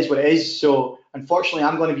 it is what it is. So unfortunately,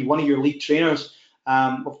 I'm going to be one of your lead trainers.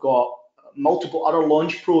 We've got multiple other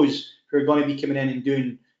launch pros who are going to be coming in and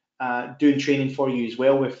doing training for you as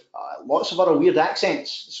well, with lots of other weird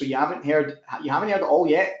accents. So you haven't heard it all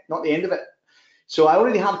yet. Not the end of it. So I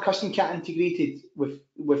already have Customcat integrated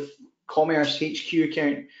with Commerce HQ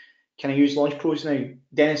account. Can I use Launch Pros now?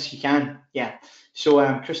 Dennis, you can. Yeah.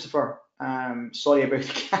 So Christopher, sorry about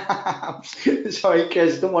the gaps. Sorry,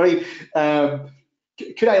 Chris, don't worry.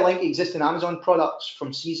 Could I link existing Amazon products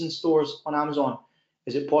from season stores on Amazon?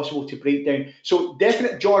 Is it possible to break down? So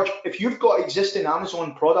definite, George, if you've got existing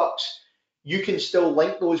Amazon products, you can still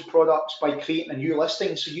link those products by creating a new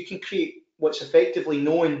listing. So you can create what's effectively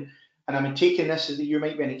known, and I'm taking this as that you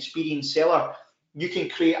might be an experienced seller, you can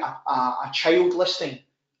create a child listing.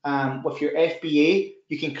 With your FBA,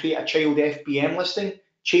 you can create a child FBM listing,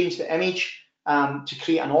 change the image to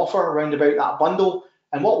create an offer around about that bundle.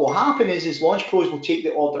 And what will happen is Launch Pros will take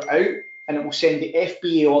the order out and it will send the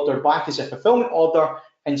FBA order back as a fulfillment order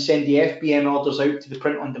and send the FBM orders out to the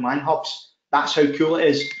print-on-demand hubs. That's how cool it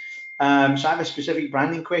is. So I have a specific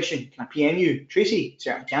branding question. Can I PM you? Tracy,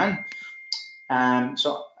 certainly can.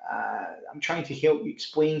 I'm trying to help you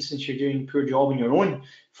explain since you're doing a poor job on your own.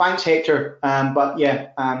 Thanks, Hector. But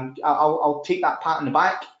yeah, I'll take that pat on the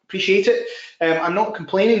back. Appreciate it. I'm not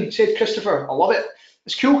complaining, said Christopher. I love it.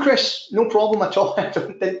 It's cool, Chris. No problem at all. I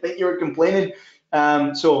didn't think you were complaining.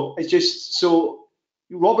 So it's just, so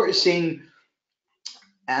Robert is saying,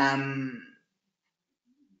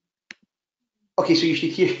 okay, so you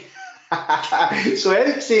should hear. So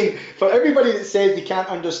Eric's saying, for everybody that says they can't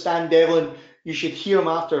understand Devlin, you should hear him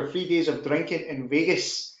after 3 days of drinking in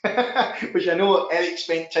Vegas, which I know Eric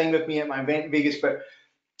spent time with me at my event in Vegas, but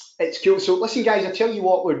it's cool. So listen, guys, I tell you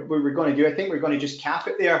what we're going to do. I think we're going to just cap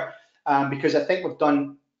it there because I think we've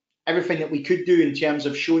done everything that we could do in terms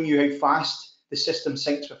of showing you how fast the system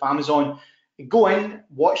syncs with Amazon. Go in,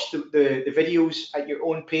 watch the videos at your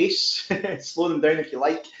own pace, slow them down if you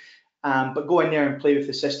like, but go in there and play with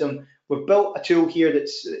the system. We've built a tool here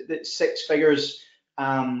that's 6 figures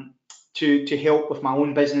to help with my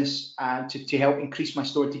own business, to help increase my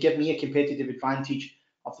store, to give me a competitive advantage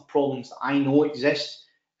of the problems that I know exist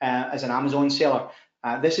as an Amazon seller.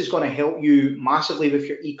 This is going to help you massively with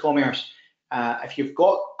your e-commerce. If you've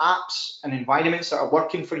got apps and environments that are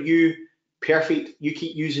working for you, perfect. You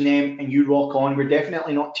keep using them and you rock on. We're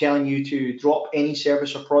definitely not telling you to drop any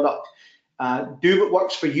service or product. Do what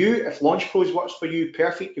works for you. If Launch Pros works for you,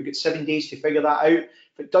 perfect. You've got 7 days to figure that out.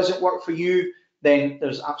 If it doesn't work for you, then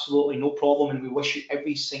there's absolutely no problem, and we wish you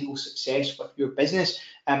every single success with your business.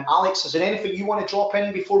 Alex, is there anything you want to drop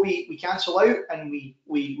in before we cancel out and we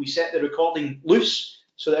set the recording loose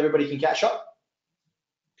so that everybody can catch up?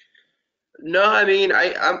 No, I mean,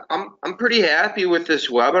 I'm pretty happy with this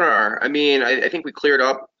webinar. I mean, I think we cleared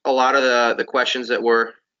up a lot of the questions that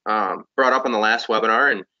were brought up in the last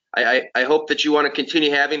webinar, and I hope that you want to continue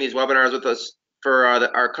having these webinars with us for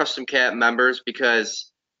our Customcat members,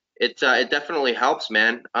 because it definitely helps,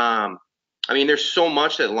 man. I mean, there's so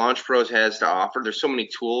much that Launch Pros has to offer. There's so many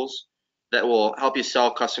tools that will help you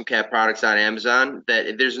sell Customcat products on Amazon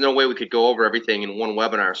that there's no way we could go over everything in one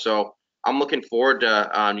webinar. So I'm looking forward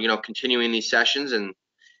to continuing these sessions and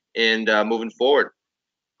moving forward.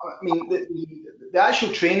 I mean, the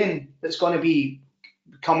actual training that's going to be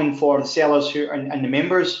coming for the sellers who and the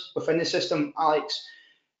members within the system, Alex,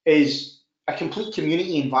 is a complete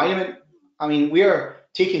community environment. I mean, we're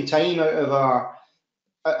taking time out of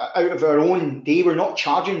our own day. We're not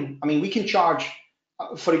charging. I mean, we can charge,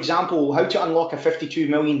 for example, how to unlock a $52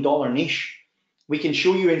 million niche. We can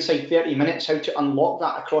show you inside 30 minutes how to unlock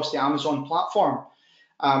that across the Amazon platform.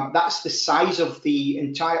 That's the size of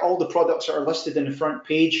all the products that are listed in the front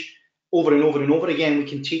page over and over and over again. We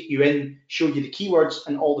can take you in, show you the keywords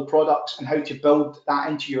and all the products and how to build that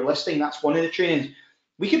into your listing. That's one of the trainings.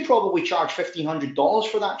 We could probably charge $1,500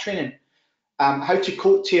 for that training. How to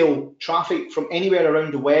coattail traffic from anywhere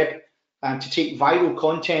around the web to take viral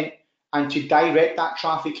content and to direct that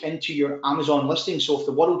traffic into your Amazon listing. So if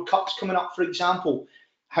the World Cup's coming up, for example,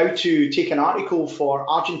 how to take an article for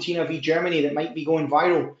Argentina v Germany that might be going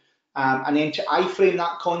viral, and then to iframe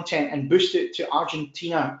that content and boost it to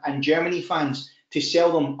Argentina and Germany fans to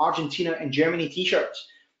sell them Argentina and Germany t-shirts.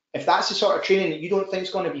 If that's the sort of training that you don't think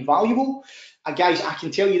is going to be valuable, guys, I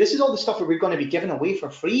can tell you this is all the stuff that we're going to be giving away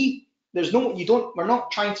for free. We're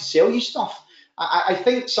not trying to sell you stuff. I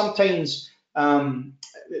think sometimes when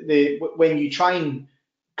you try and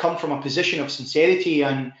come from a position of sincerity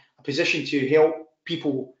and a position to help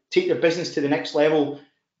people take their business to the next level,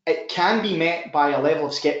 it can be met by a level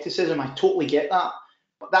of skepticism. I totally get that,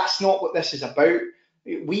 but that's not what this is about.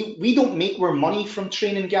 We don't make our money from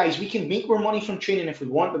training, guys. We can make our money from training if we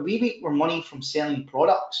want, but we make our money from selling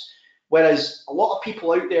products. Whereas a lot of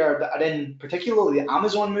people out there that are in particularly the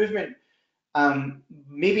Amazon movement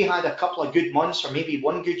maybe had a couple of good months or maybe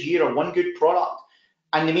one good year or one good product,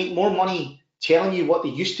 and they make more money telling you what they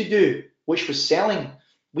used to do, which was selling.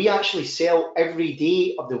 We actually sell every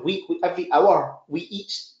day of the week, every hour. We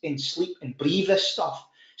eat and sleep and breathe this stuff.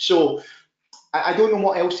 So I don't know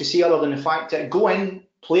what else to say other than the fact that go in,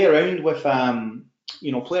 play around with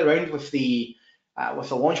the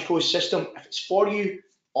Launch Pro system. If it's for you,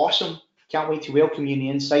 awesome. Can't wait to welcome you on the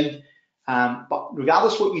inside. But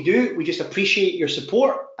regardless of what you do, we just appreciate your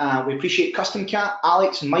support. We appreciate Customcat,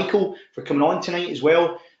 Alex, and Michael for coming on tonight as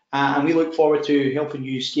well. And we look forward to helping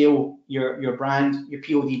you scale your brand, your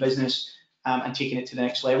POD business, and taking it to the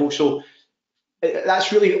next level. So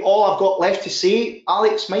that's really all I've got left to say.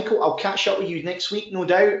 Alex, Michael, I'll catch up with you next week, no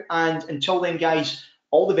doubt. And until then, guys,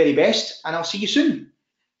 all the very best, and I'll see you soon.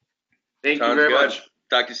 Thank you very much.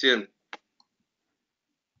 Talk to you soon.